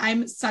things.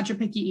 I'm such a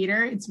picky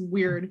eater. It's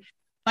weird.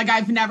 Like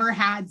I've never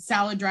had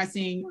salad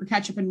dressing or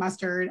ketchup and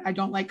mustard. I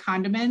don't like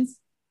condiments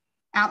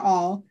at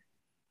all.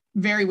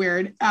 Very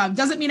weird.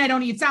 Doesn't mean I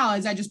don't eat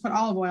salads. I just put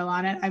olive oil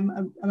on it.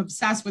 I'm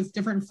obsessed with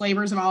different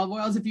flavors of olive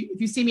oils. If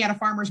you see me at a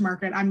farmer's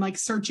market, I'm like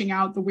searching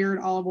out the weird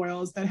olive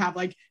oils that have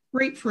like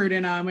grapefruit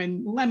in them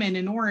and lemon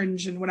and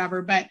orange and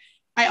whatever. But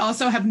I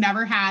also have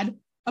never had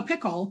a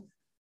pickle.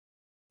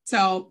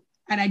 So,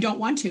 and I don't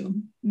want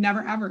to.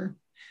 Never, ever.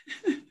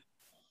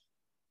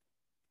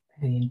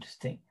 Very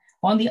interesting.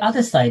 On the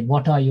other side,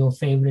 what are your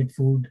favorite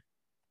food?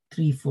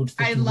 3 foods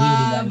that you really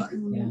like?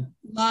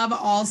 Love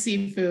all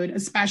seafood,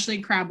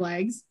 especially crab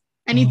legs.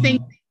 Anything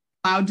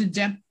allowed to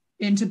dip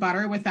into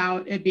butter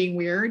without it being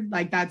weird,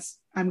 like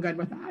I'm good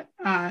with that.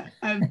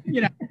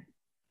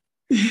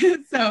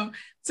 So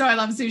I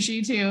love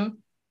sushi too.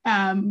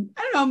 I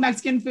don't know,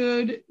 Mexican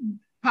food,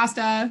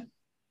 pasta.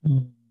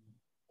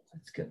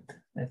 That's good.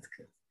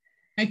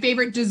 My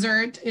favorite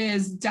dessert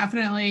is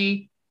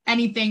definitely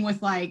anything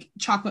with like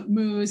chocolate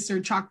mousse or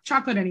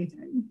chocolate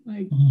anything.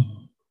 Like,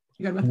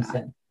 good with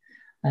that.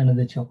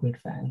 Another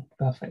chocolate fan.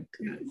 Perfect.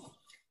 Yes.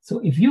 So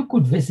if you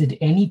could visit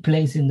any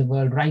place in the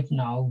world right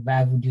now,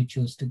 where would you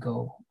choose to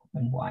go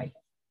and why?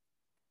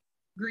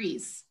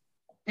 Greece.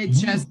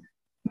 It's just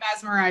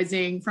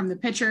mesmerizing, from the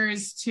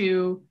pictures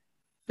to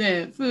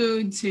the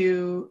food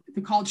to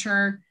the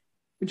culture.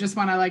 I just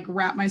want to like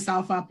wrap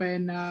myself up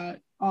in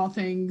all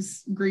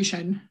things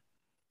Grecian.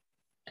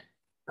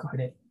 Got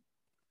it.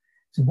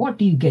 So what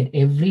do you get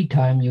every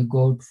time you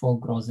go for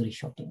grocery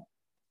shopping?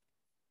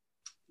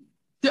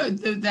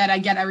 That I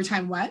get every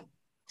time what?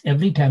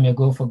 Every time you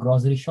go for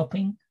grocery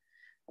shopping?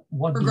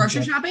 What for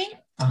grocery shopping?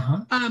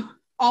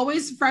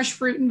 Always fresh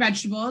fruit and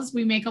vegetables.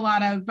 We make a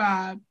lot of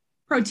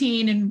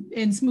protein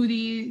and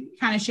smoothie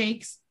kind of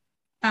shakes.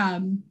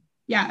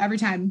 Every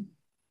time.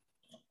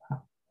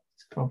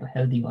 It's a proper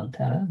healthy one,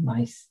 Tara.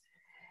 Nice.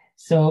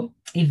 So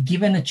if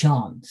given a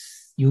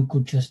chance, you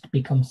could just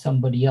become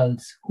somebody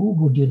else, who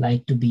would you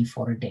like to be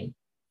for a day?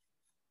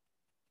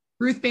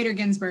 Ruth Bader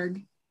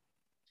Ginsburg.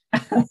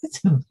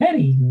 It's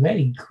very,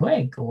 very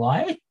quick.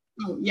 Why?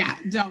 Oh, yeah.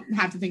 Don't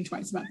have to think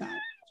twice about that.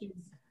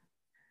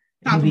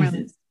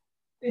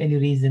 Any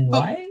reason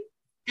why?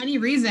 Any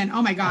reason?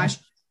 Oh my gosh.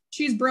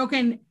 she's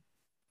broken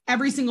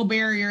every single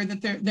barrier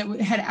that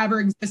had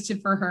ever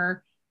existed for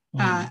her.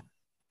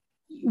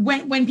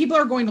 When people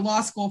are going to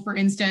law school, for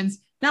instance,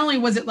 not only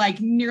was it like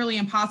nearly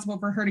impossible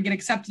for her to get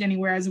accepted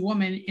anywhere as a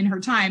woman in her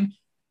time,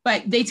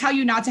 but they tell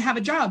you not to have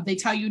a job. They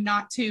tell you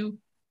not to,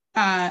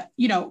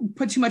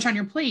 put too much on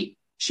your plate.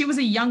 She was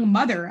a young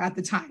mother at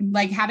the time,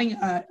 like having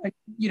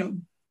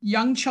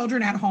young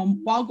children at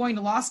home while going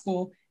to law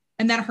school.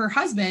 And then her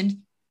husband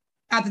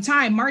at the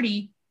time,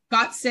 Marty,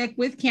 got sick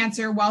with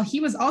cancer while he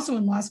was also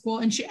in law school.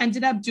 And she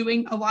ended up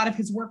doing a lot of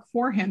his work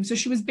for him. So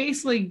she was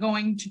basically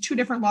going to 2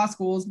 different law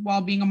schools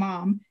while being a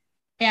mom,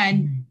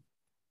 and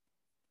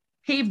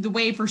paved the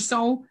way for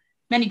so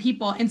many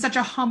people in such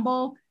a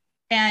humble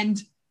and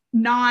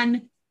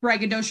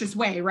non-braggadocious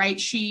way, right?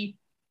 She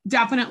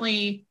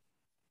definitely,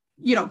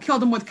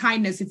 killed him with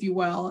kindness, if you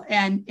will,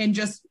 and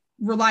just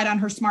relied on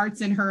her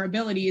smarts and her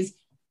abilities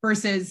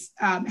versus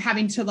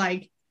having to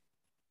like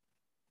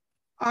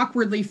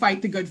awkwardly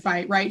fight the good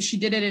fight, right? She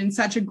did it in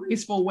such a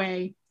graceful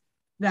way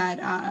that,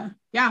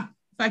 if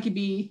I could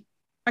be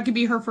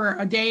her for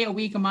a day, a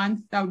week, a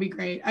month, that would be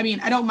great. I mean,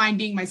 I don't mind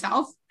being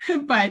myself,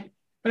 but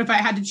if I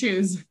had to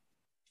choose.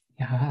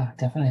 Yeah,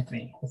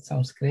 definitely. That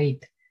sounds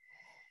great.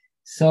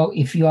 So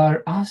if you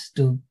are asked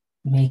to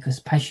make a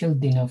special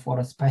dinner for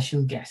a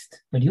special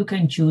guest, but you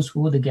can choose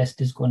who the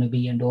guest is going to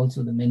be and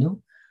also the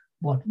menu,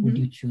 what would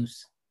you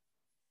choose?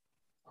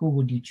 Who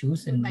would you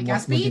choose? And my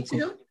guest be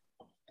too?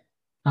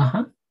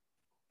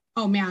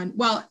 Oh man.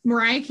 Well,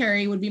 Mariah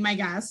Carey would be my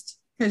guest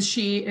because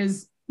she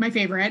is my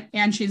favorite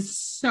and she's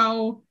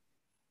so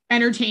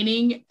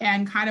entertaining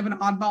and kind of an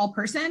oddball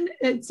person.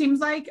 It seems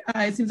like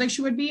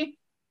she would be.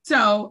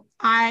 So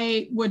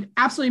I would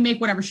absolutely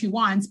make whatever she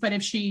wants, but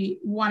if she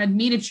wanted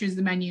me to choose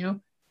the menu,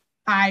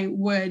 I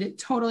would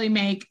totally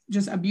make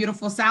just a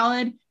beautiful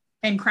salad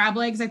and crab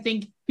legs. I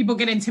think people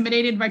get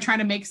intimidated by trying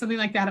to make something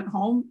like that at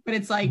home, but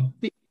it's like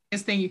the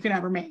biggest thing you could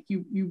ever make.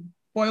 You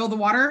boil the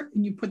water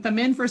and you put them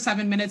in for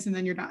 7 minutes and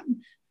then you're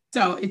done.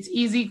 So it's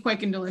easy,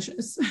 quick, and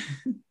delicious.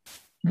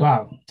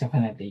 Wow,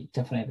 definitely,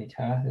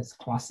 Tara. That's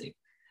classic.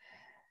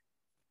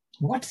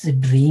 What's a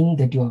dream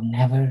that you have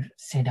never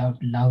said out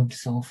loud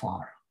so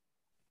far?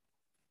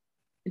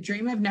 A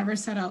dream I've never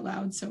said out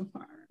loud so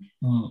far.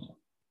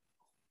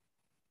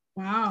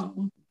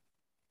 Wow.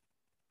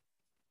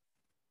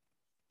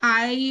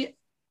 I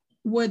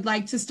would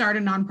like to start a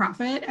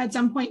nonprofit at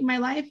some point in my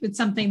life. It's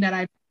something that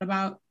I've thought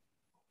about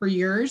for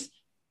years,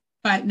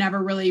 but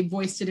never really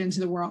voiced it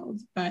into the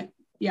world. But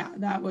yeah,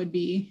 that would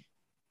be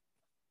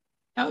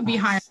high on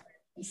my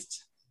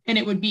list. And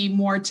it would be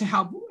more to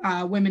help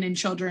women and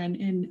children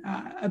in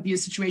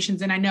abuse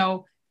situations. And I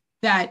know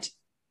that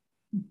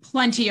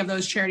plenty of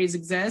those charities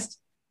exist,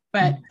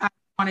 but I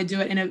want to do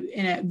it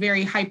in a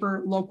very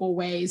hyper local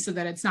way so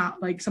that it's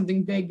not like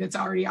something big that's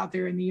already out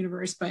there in the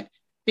universe, but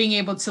being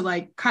able to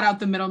like cut out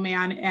the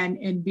middleman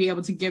and be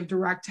able to give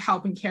direct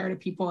help and care to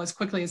people as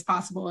quickly as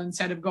possible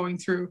instead of going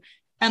through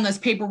endless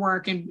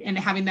paperwork and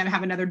having them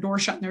have another door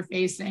shut in their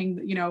face saying,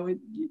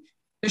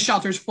 the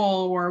shelter's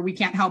full or we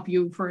can't help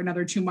you for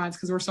another 2 months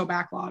because we're so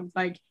backlogged.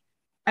 Like,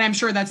 and I'm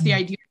sure that's the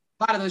idea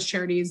of a lot of those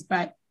charities,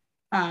 but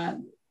I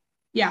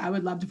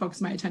would love to focus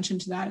my attention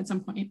to that at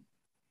some point.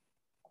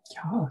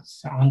 Yeah,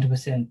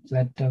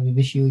 100%. We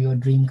wish you your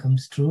dream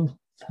comes true,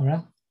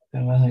 Tara. It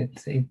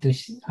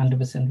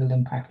 100% will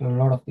impact a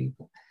lot of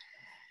people.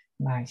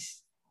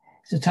 Nice.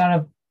 So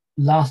Tara,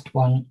 last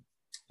one.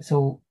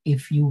 So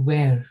if you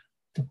were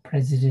the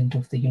president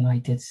of the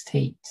United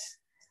States,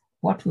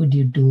 what would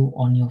you do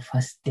on your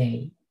first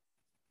day?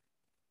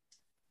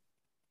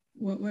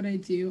 What would I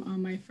do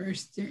on my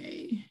first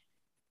day?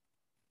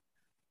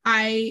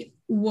 I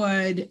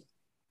would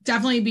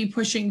definitely be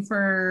pushing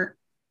for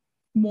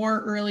more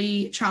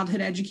early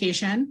childhood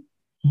education.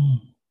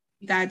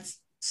 That's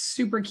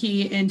super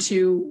key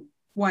into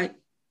what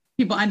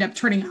people end up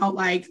turning out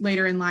like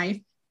later in life,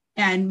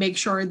 and make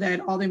sure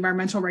that all the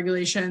environmental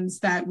regulations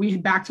that we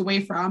had backed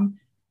away from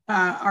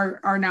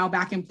are now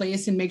back in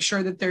place, and make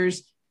sure that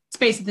there's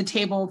space at the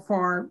table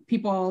for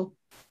people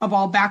of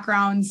all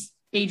backgrounds,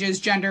 ages,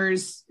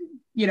 genders,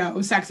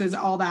 sexes,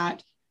 all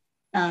that.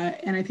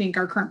 And I think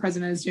our current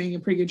president is doing a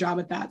pretty good job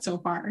at that so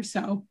far.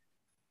 So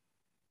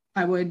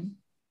I would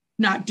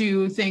not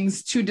do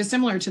things too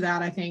dissimilar to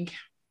that, I think.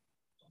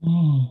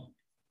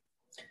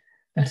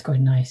 That's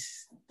quite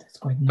nice.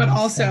 But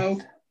also,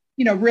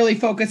 really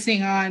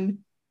focusing on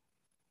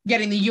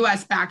getting the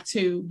U.S. back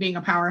to being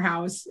a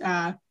powerhouse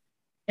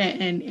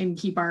and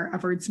keep our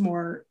efforts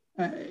more,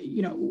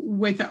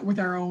 with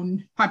our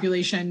own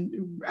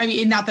population. I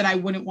mean, not that I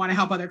wouldn't want to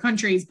help other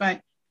countries,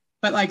 but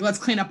like, let's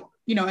clean up,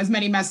 as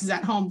many messes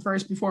at home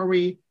first before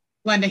we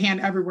lend a hand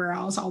everywhere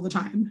else all the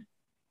time.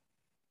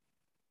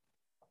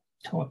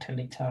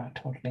 Totally, Tara,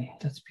 totally.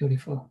 That's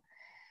beautiful.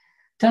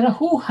 Tara,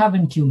 who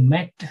haven't you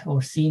met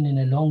or seen in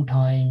a long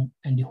time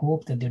and you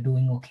hope that they're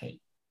doing okay?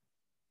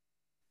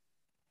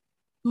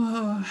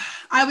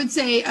 I would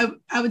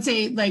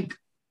say like,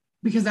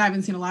 because I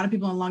haven't seen a lot of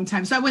people in a long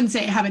time. So I wouldn't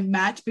say I haven't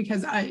met,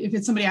 because if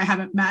it's somebody I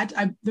haven't met,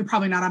 they're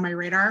probably not on my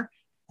radar.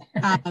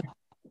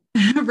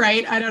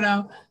 Right? I don't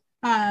know.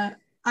 I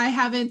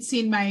haven't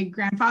seen my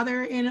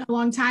grandfather in a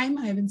long time.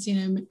 I haven't seen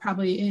him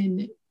probably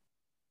in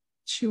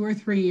 2 or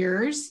 3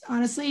 years,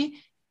 honestly.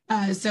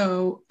 I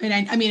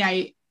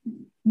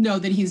know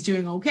that he's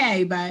doing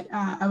okay, but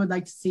I would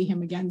like to see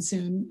him again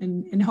soon.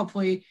 And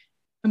hopefully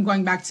I'm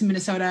going back to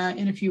Minnesota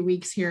in a few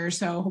weeks here.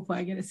 So hopefully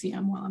I get to see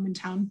him while I'm in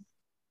town.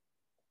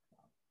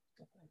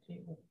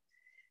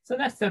 So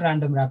that's the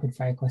random rapid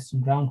fire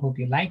question round. Hope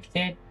you liked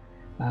it.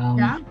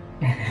 Yeah.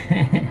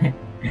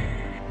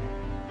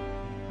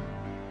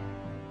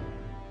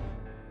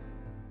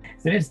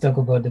 So let's talk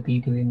about the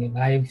people in your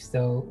life.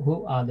 So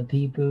who are the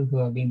people who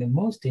have been the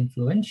most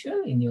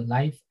influential in your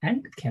life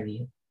and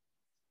career?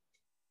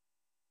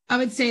 I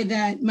would say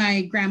that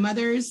my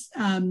grandmothers,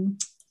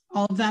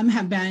 all of them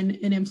have been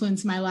an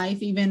influence in my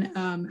life. Even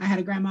I had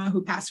a grandma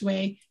who passed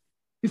away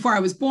before I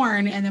was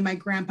born, and then my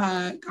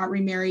grandpa got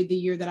remarried the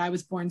year that I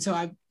was born. So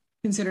I've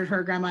considered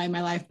her grandma in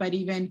my life, but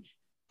even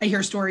I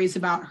hear stories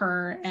about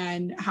her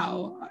and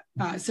how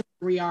similar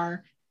we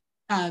are.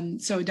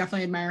 So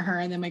definitely admire her.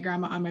 And then my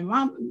grandma on my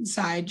mom's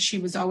side, she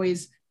was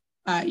always,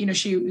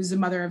 she was a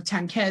mother of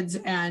 10 kids,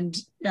 and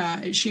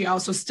she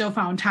also still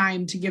found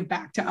time to give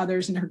back to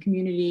others in her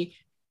community.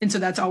 And so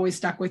that's always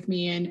stuck with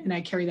me, and I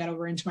carry that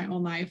over into my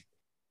own life.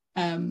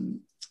 And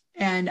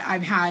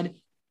I've had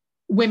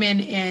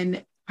women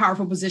in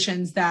powerful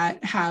positions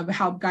that have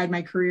helped guide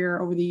my career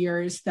over the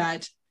years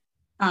that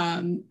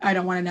I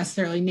don't want to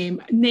necessarily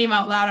name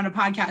out loud on a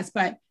podcast,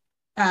 but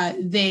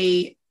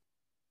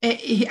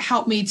it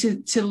helped me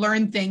to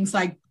learn things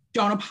like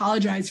don't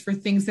apologize for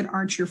things that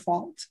aren't your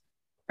fault,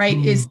 right?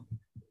 Is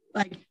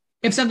like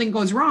if something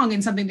goes wrong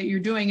in something that you're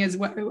doing as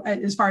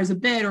far as a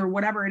bid or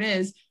whatever it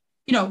is,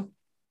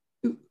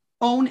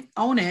 own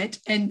it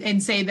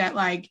and say that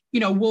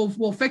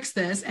we'll fix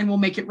this and we'll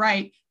make it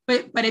right.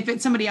 But if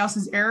it's somebody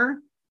else's error,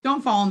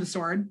 don't fall on the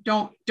sword.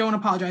 Don't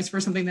apologize for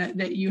something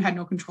that you had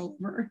no control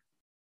over.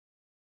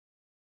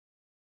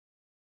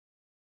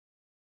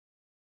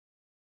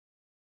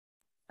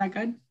 That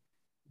good?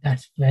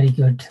 That's very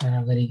good.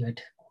 Very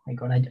good. My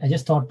God, I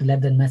just thought to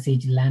let the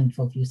message land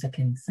for a few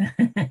seconds.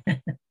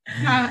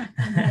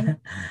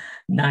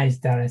 Nice,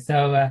 Tara.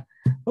 So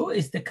who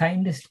is the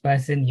kindest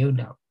person you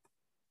know?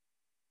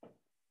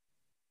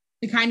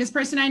 The kindest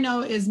person I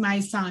know is my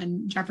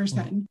son,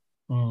 Jefferson.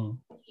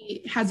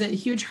 He has a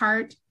huge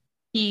heart.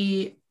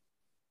 He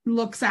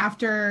looks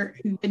after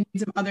the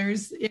needs of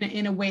others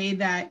in a way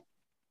that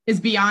is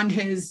beyond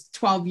his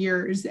 12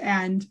 years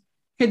and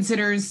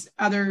considers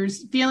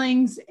others'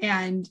 feelings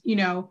and,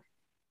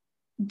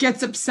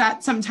 gets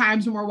upset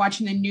sometimes when we're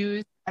watching the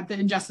news at the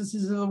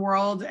injustices of the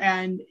world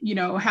and,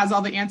 has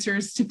all the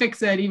answers to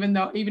fix it, even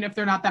if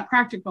they're not that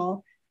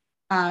practical.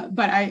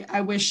 But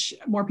I wish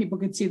more people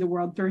could see the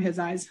world through his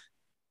eyes.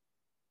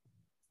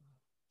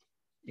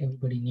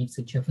 Everybody needs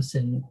a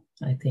Jefferson,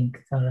 I think,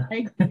 Sarah.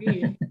 I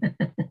agree.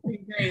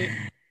 Great.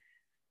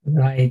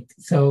 Right.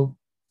 So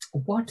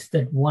what's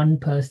that one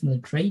personal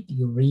trait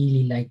you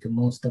really like the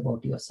most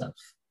about yourself?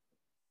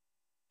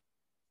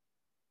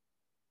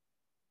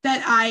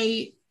 That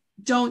I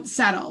don't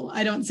settle.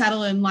 I don't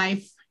settle in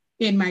life,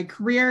 in my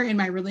career, in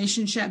my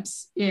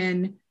relationships,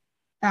 in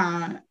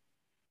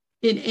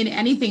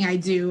anything I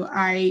do.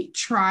 I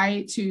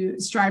try to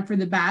strive for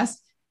the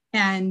best,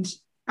 and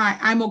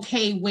I'm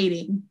okay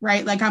waiting,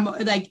 right?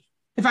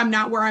 If I'm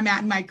not where I'm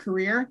at in my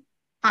career,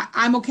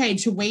 I'm okay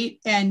to wait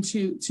and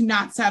to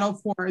not settle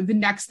for the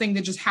next thing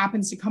that just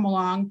happens to come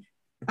along.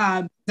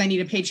 I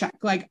need a paycheck.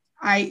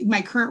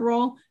 My current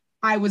role,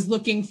 I was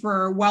looking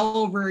for well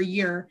over a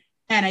year,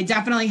 and I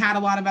definitely had a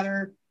lot of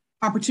other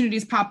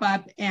opportunities pop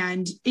up.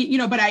 And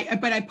but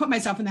I put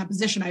myself in that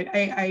position.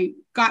 I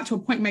got to a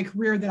point in my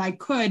career that I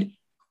could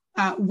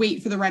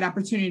wait for the right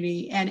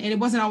opportunity, and it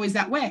wasn't always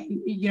that way.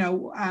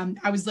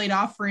 I was laid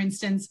off, for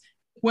instance,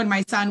 when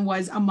my son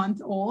was a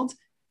month old.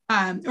 He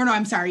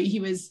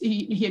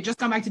had just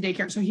gone back to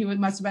daycare, so he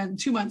must have been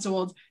 2 months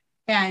old.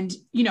 And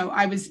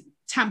I was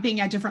temping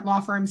at different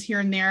law firms here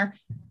and there,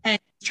 and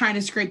trying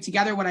to scrape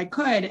together what I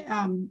could.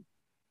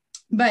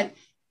 But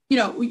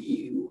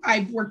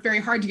I've worked very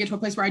hard to get to a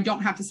place where I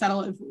don't have to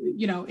settle,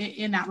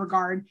 in that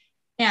regard.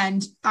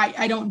 And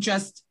I don't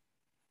just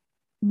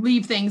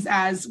leave things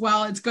as,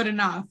 well, it's good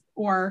enough,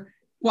 or,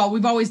 well,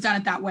 we've always done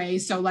it that way,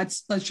 so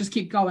let's just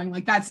keep going.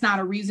 That's not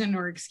a reason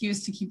or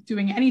excuse to keep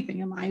doing anything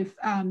in life.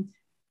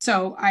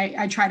 So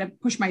I try to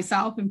push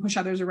myself and push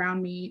others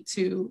around me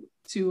to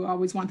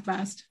always want the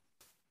best.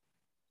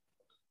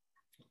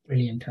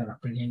 Brilliant, Tara,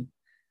 brilliant.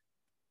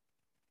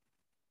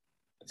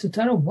 So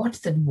Tara, what's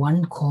that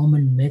one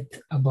common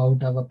myth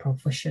about our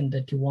profession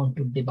that you want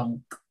to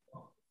debunk?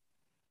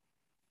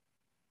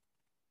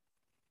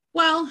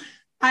 Well,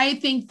 I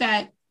think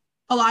that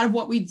a lot of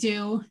what we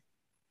do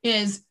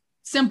is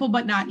simple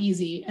but not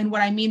easy. And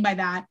what I mean by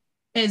that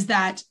is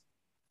that,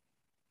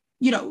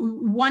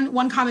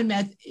 one common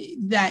myth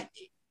that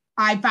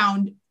I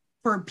found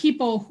for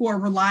people who are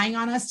relying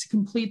on us to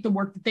complete the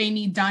work that they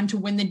need done to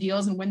win the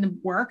deals and win the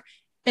work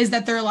is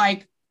that they're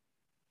like,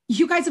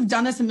 you guys have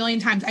done this a million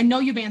times. I know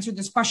you've answered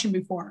this question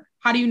before.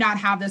 How do you not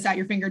have this at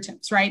your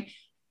fingertips, right?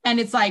 And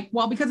it's like,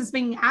 well, because it's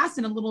being asked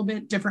in a little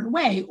bit different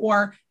way,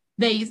 or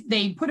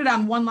they put it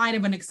on one line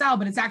of an Excel,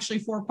 but it's actually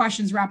 4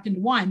 questions wrapped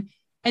into one.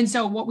 And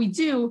so what we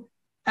do,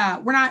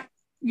 we're not,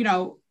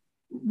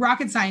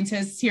 rocket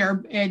scientists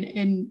here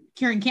in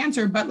curing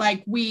cancer, but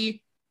like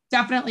we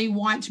definitely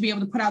want to be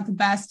able to put out the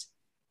best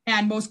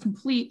and most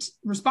complete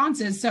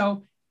responses.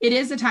 So it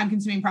is a time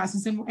consuming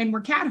process, and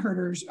we're cat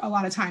herders a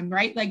lot of time,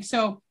 right? Like,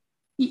 so,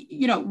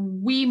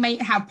 we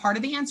might have part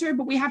of the answer,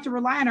 but we have to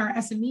rely on our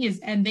SMEs,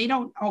 and they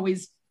don't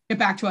always get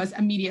back to us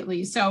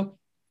immediately. So,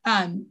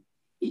 I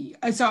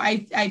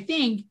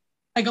think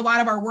like a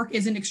lot of our work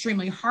isn't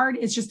extremely hard.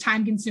 It's just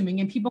time consuming,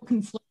 and people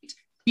conflate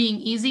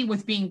being easy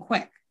with being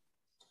quick.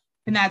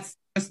 And that's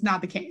just not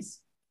the case.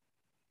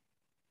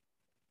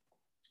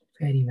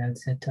 Very well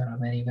said, Tara.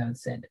 Very well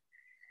said.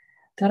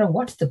 Tara,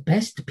 what's the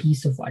best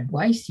piece of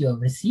advice you have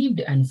received,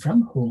 and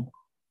from whom?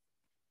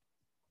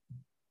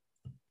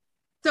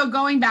 So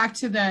going back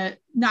to the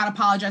not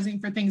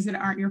apologizing for things that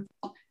aren't your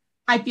fault,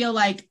 I feel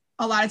like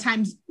a lot of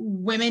times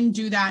women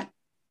do that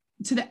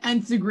to the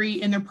nth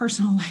degree in their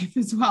personal life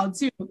as well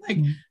too.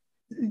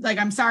 Like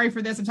I'm sorry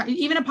for this. I'm sorry.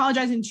 Even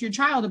apologizing to your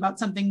child about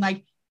something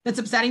like that's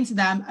upsetting to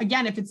them.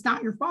 Again, if it's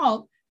not your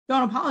fault,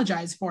 don't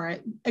apologize for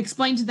it.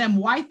 Explain to them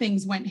why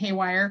things went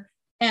haywire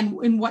and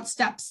in what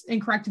steps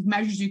and corrective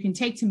measures you can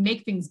take to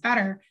make things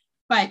better.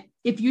 But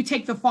if you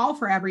take the fall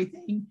for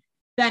everything,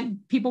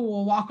 then people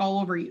will walk all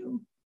over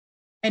you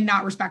and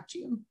not respect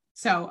you.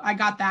 So I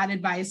got that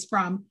advice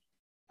from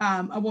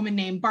a woman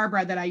named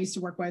Barbara that I used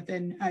to work with,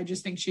 and I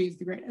just think she's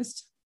the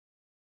greatest.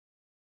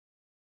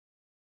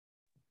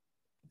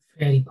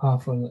 Very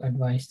powerful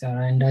advice,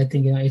 Tara. And I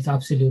think it's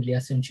absolutely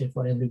essential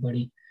for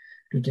everybody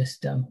to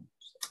just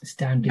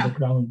stand to the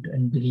ground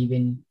and believe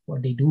in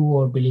what they do,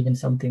 or believe in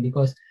something,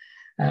 because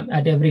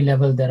at every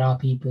level there are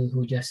people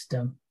who just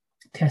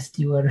test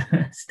your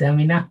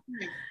stamina.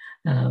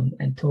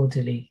 And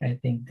totally, I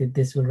think that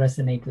this will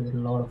resonate with a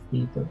lot of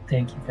people.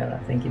 Thank you,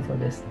 Tara. Thank you for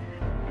this.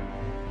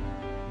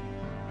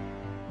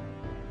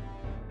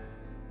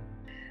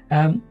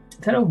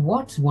 Tara,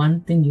 what's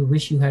one thing you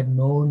wish you had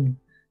known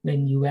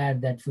when you were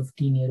that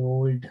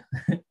 15-year-old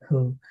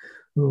who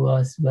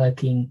was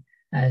working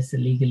as a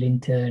legal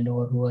intern,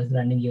 or who was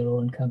running your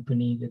own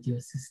company with your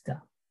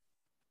sister?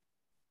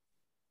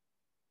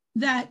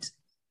 That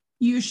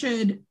you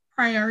should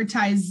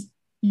prioritize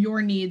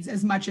your needs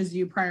as much as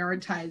you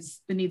prioritize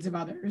the needs of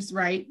others,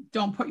 right?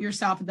 Don't put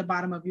yourself at the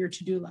bottom of your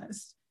to-do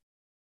list,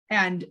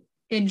 and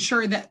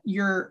ensure that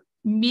you're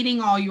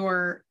meeting all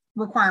your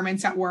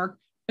requirements at work,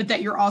 but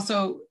that you're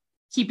also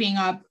keeping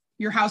up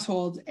your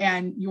household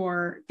and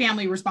your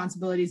family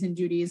responsibilities and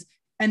duties,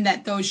 and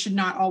that those should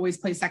not always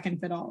play second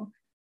fiddle.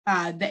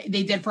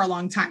 They did for a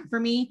long time for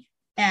me.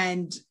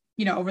 And,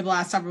 over the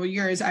last several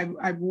years, I've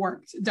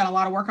done a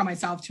lot of work on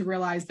myself to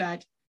realize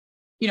that,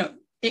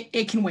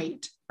 it can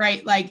wait,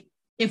 right? Like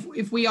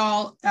if we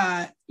all,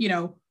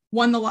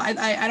 won the lot,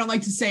 I don't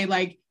like to say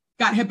like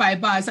got hit by a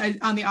bus.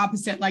 On the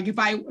opposite, like if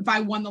I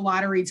won the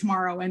lottery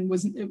tomorrow and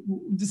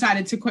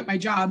decided to quit my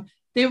job,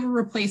 they would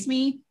replace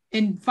me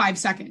in 5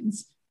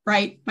 seconds,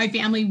 right? My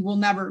family will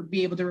never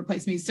be able to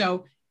replace me.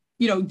 So,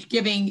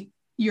 giving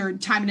your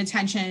time and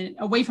attention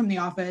away from the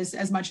office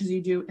as much as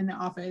you do in the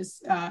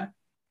office,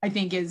 I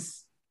think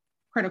is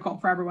critical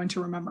for everyone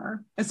to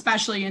remember,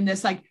 especially in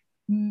this like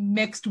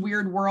mixed,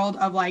 weird world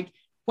of like,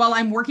 well,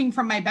 I'm working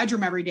from my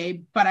bedroom every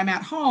day, but I'm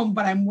at home,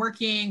 but I'm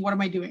working. What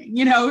am I doing?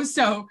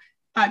 So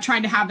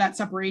trying to have that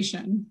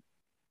separation.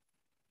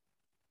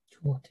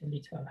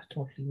 Totally, Tara.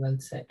 Totally. Well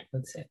said.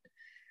 Well said.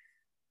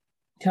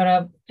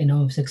 Tara,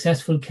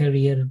 successful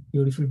career,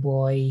 beautiful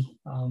boy,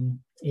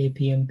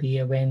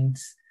 APMP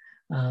events,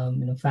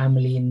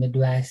 family in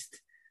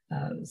Midwest,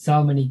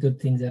 so many good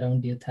things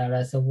around you,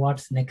 Tara. So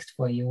what's next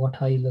for you?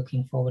 What are you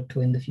looking forward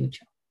to in the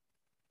future?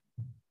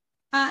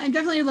 I'm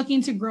definitely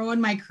looking to grow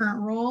in my current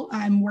role.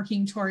 I'm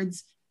working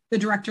towards the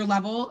director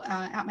level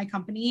at my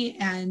company,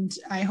 and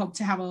I hope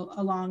to have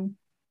a long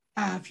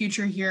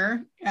future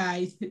here.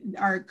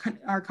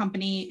 Our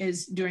company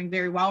is doing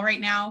very well right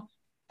now.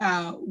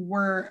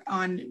 We're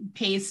on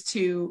pace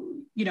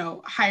to,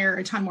 hire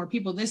a ton more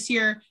people this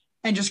year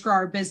and just grow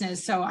our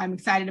business. So I'm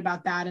excited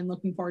about that and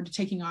looking forward to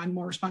taking on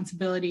more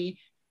responsibility,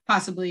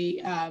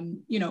 possibly,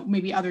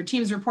 maybe other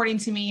teams reporting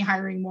to me,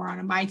 hiring more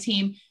on my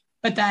team.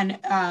 But then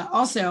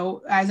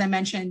also, as you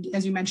mentioned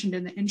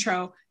in the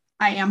intro,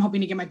 I am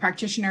hoping to get my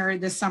practitioner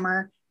this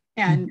summer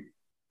and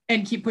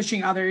keep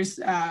pushing others,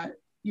 to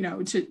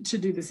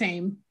do the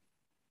same.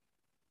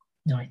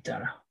 All right,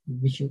 Tara.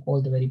 Wish you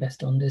all the very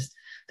best on this.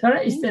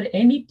 Tara, is there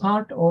any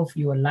part of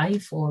your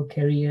life or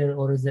career,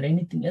 or is there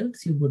anything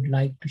else you would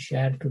like to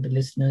share to the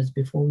listeners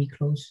before we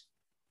close?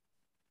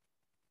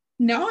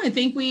 No, I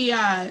think we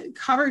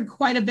covered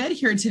quite a bit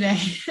here today.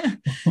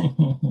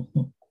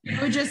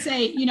 I would just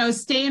say,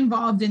 stay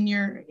involved in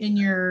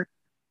your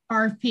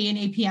RFP and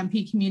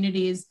APMP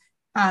communities.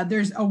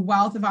 There's a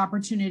wealth of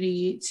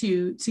opportunity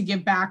to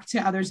give back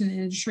to others in the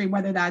industry,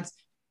 whether that's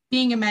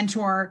being a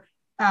mentor,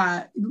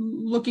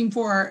 looking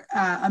for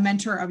a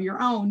mentor of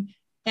your own.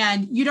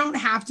 And you don't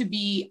have to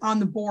be on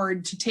the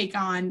board to take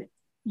on,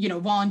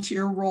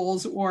 volunteer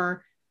roles,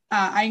 or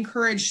I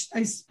encourage,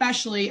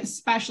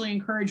 especially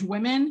encourage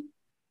women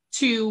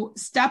to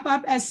step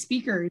up as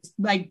speakers.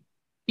 Like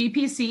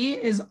BPC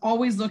is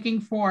always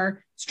looking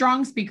for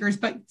strong speakers,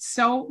 but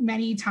so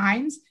many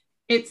times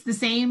it's the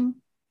same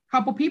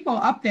couple people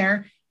up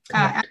there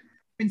at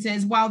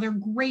conferences. While they're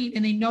great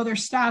and they know their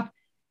stuff,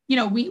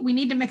 we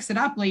need to mix it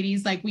up,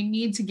 ladies. Like, we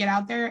need to get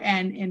out there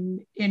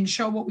and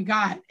show what we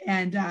got.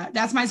 And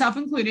that's myself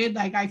included.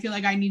 Like, I feel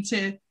like I need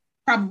to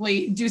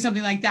probably do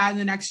something like that in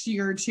the next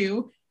year or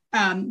two,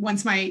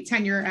 once my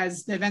tenure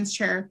as the events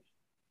chair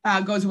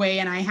goes away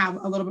and I have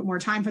a little bit more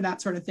time for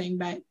that sort of thing.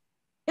 But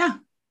yeah,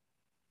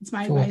 it's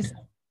my advice.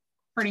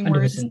 Parting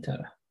words.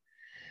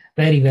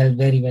 Very well,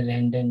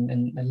 and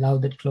I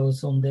love that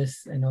close on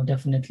this.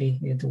 Definitely,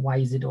 why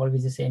is it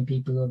always the same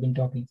people who have been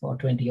talking for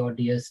 20 odd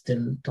years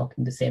still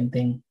talking the same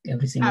thing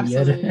every single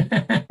year?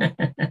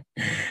 The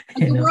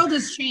world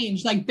has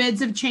changed. Like,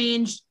 bids have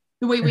changed,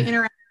 the way we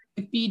interact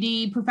with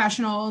BD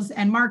professionals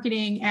and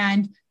marketing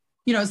and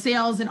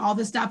sales and all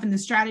this stuff and the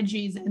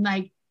strategies, and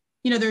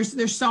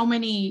there's so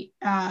many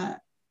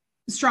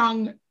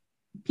strong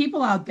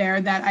people out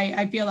there that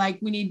I feel like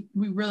we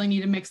really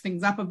need to mix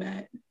things up a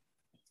bit.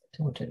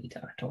 Totally,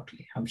 Tara,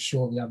 totally. I'm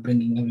sure we are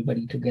bringing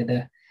everybody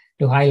together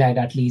to highlight,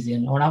 at least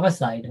on our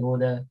side, who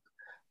the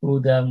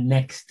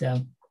next,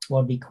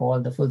 what we call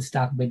the full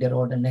stack bidder,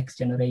 or the next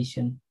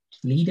generation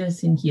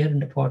leaders in here in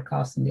the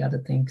podcast and the other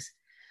things.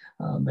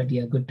 But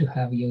yeah, good to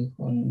have you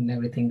on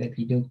everything that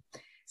we do.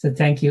 So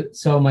thank you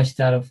so much,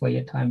 Tara, for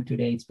your time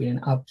today. It's been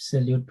an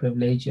absolute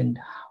privilege and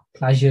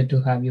pleasure to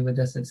have you with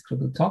us at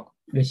Scribble Talk.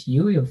 Wish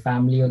you, your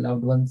family, your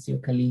loved ones, your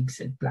colleagues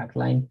at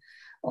BlackLine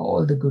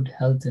all the good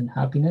health and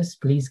happiness.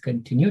 Please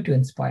continue to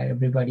inspire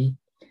everybody,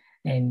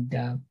 and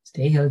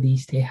stay healthy,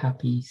 stay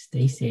happy,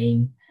 stay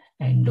sane,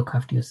 and look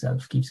after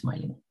yourself. Keep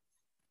smiling.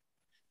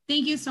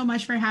 Thank you so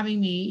much for having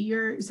me.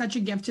 You're such a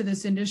gift to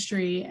this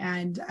industry,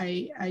 and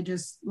I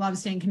just love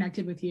staying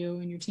connected with you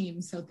and your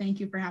team. So thank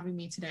you for having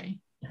me today.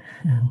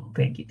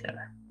 Thank you,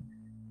 Tara.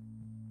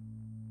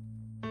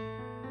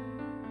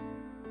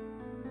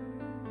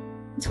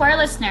 To our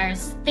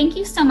listeners, thank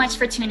you so much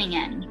for tuning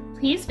in.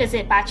 Please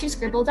visit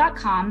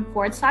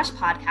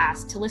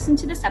batchuscribble.com/podcast to listen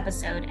to this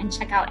episode and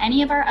check out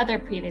any of our other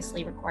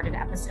previously recorded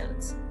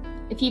episodes.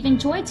 If you've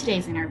enjoyed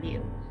today's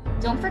interview,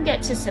 don't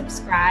forget to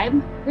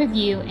subscribe,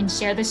 review, and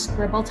share the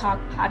Scribble Talk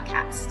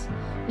podcast.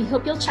 We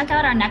hope you'll check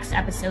out our next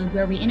episode,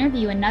 where we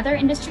interview another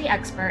industry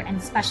expert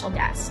and special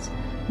guest.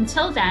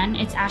 Until then,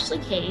 it's Ashley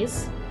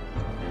Kays,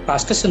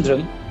 Bhaskar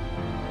Sundram,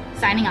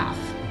 signing off.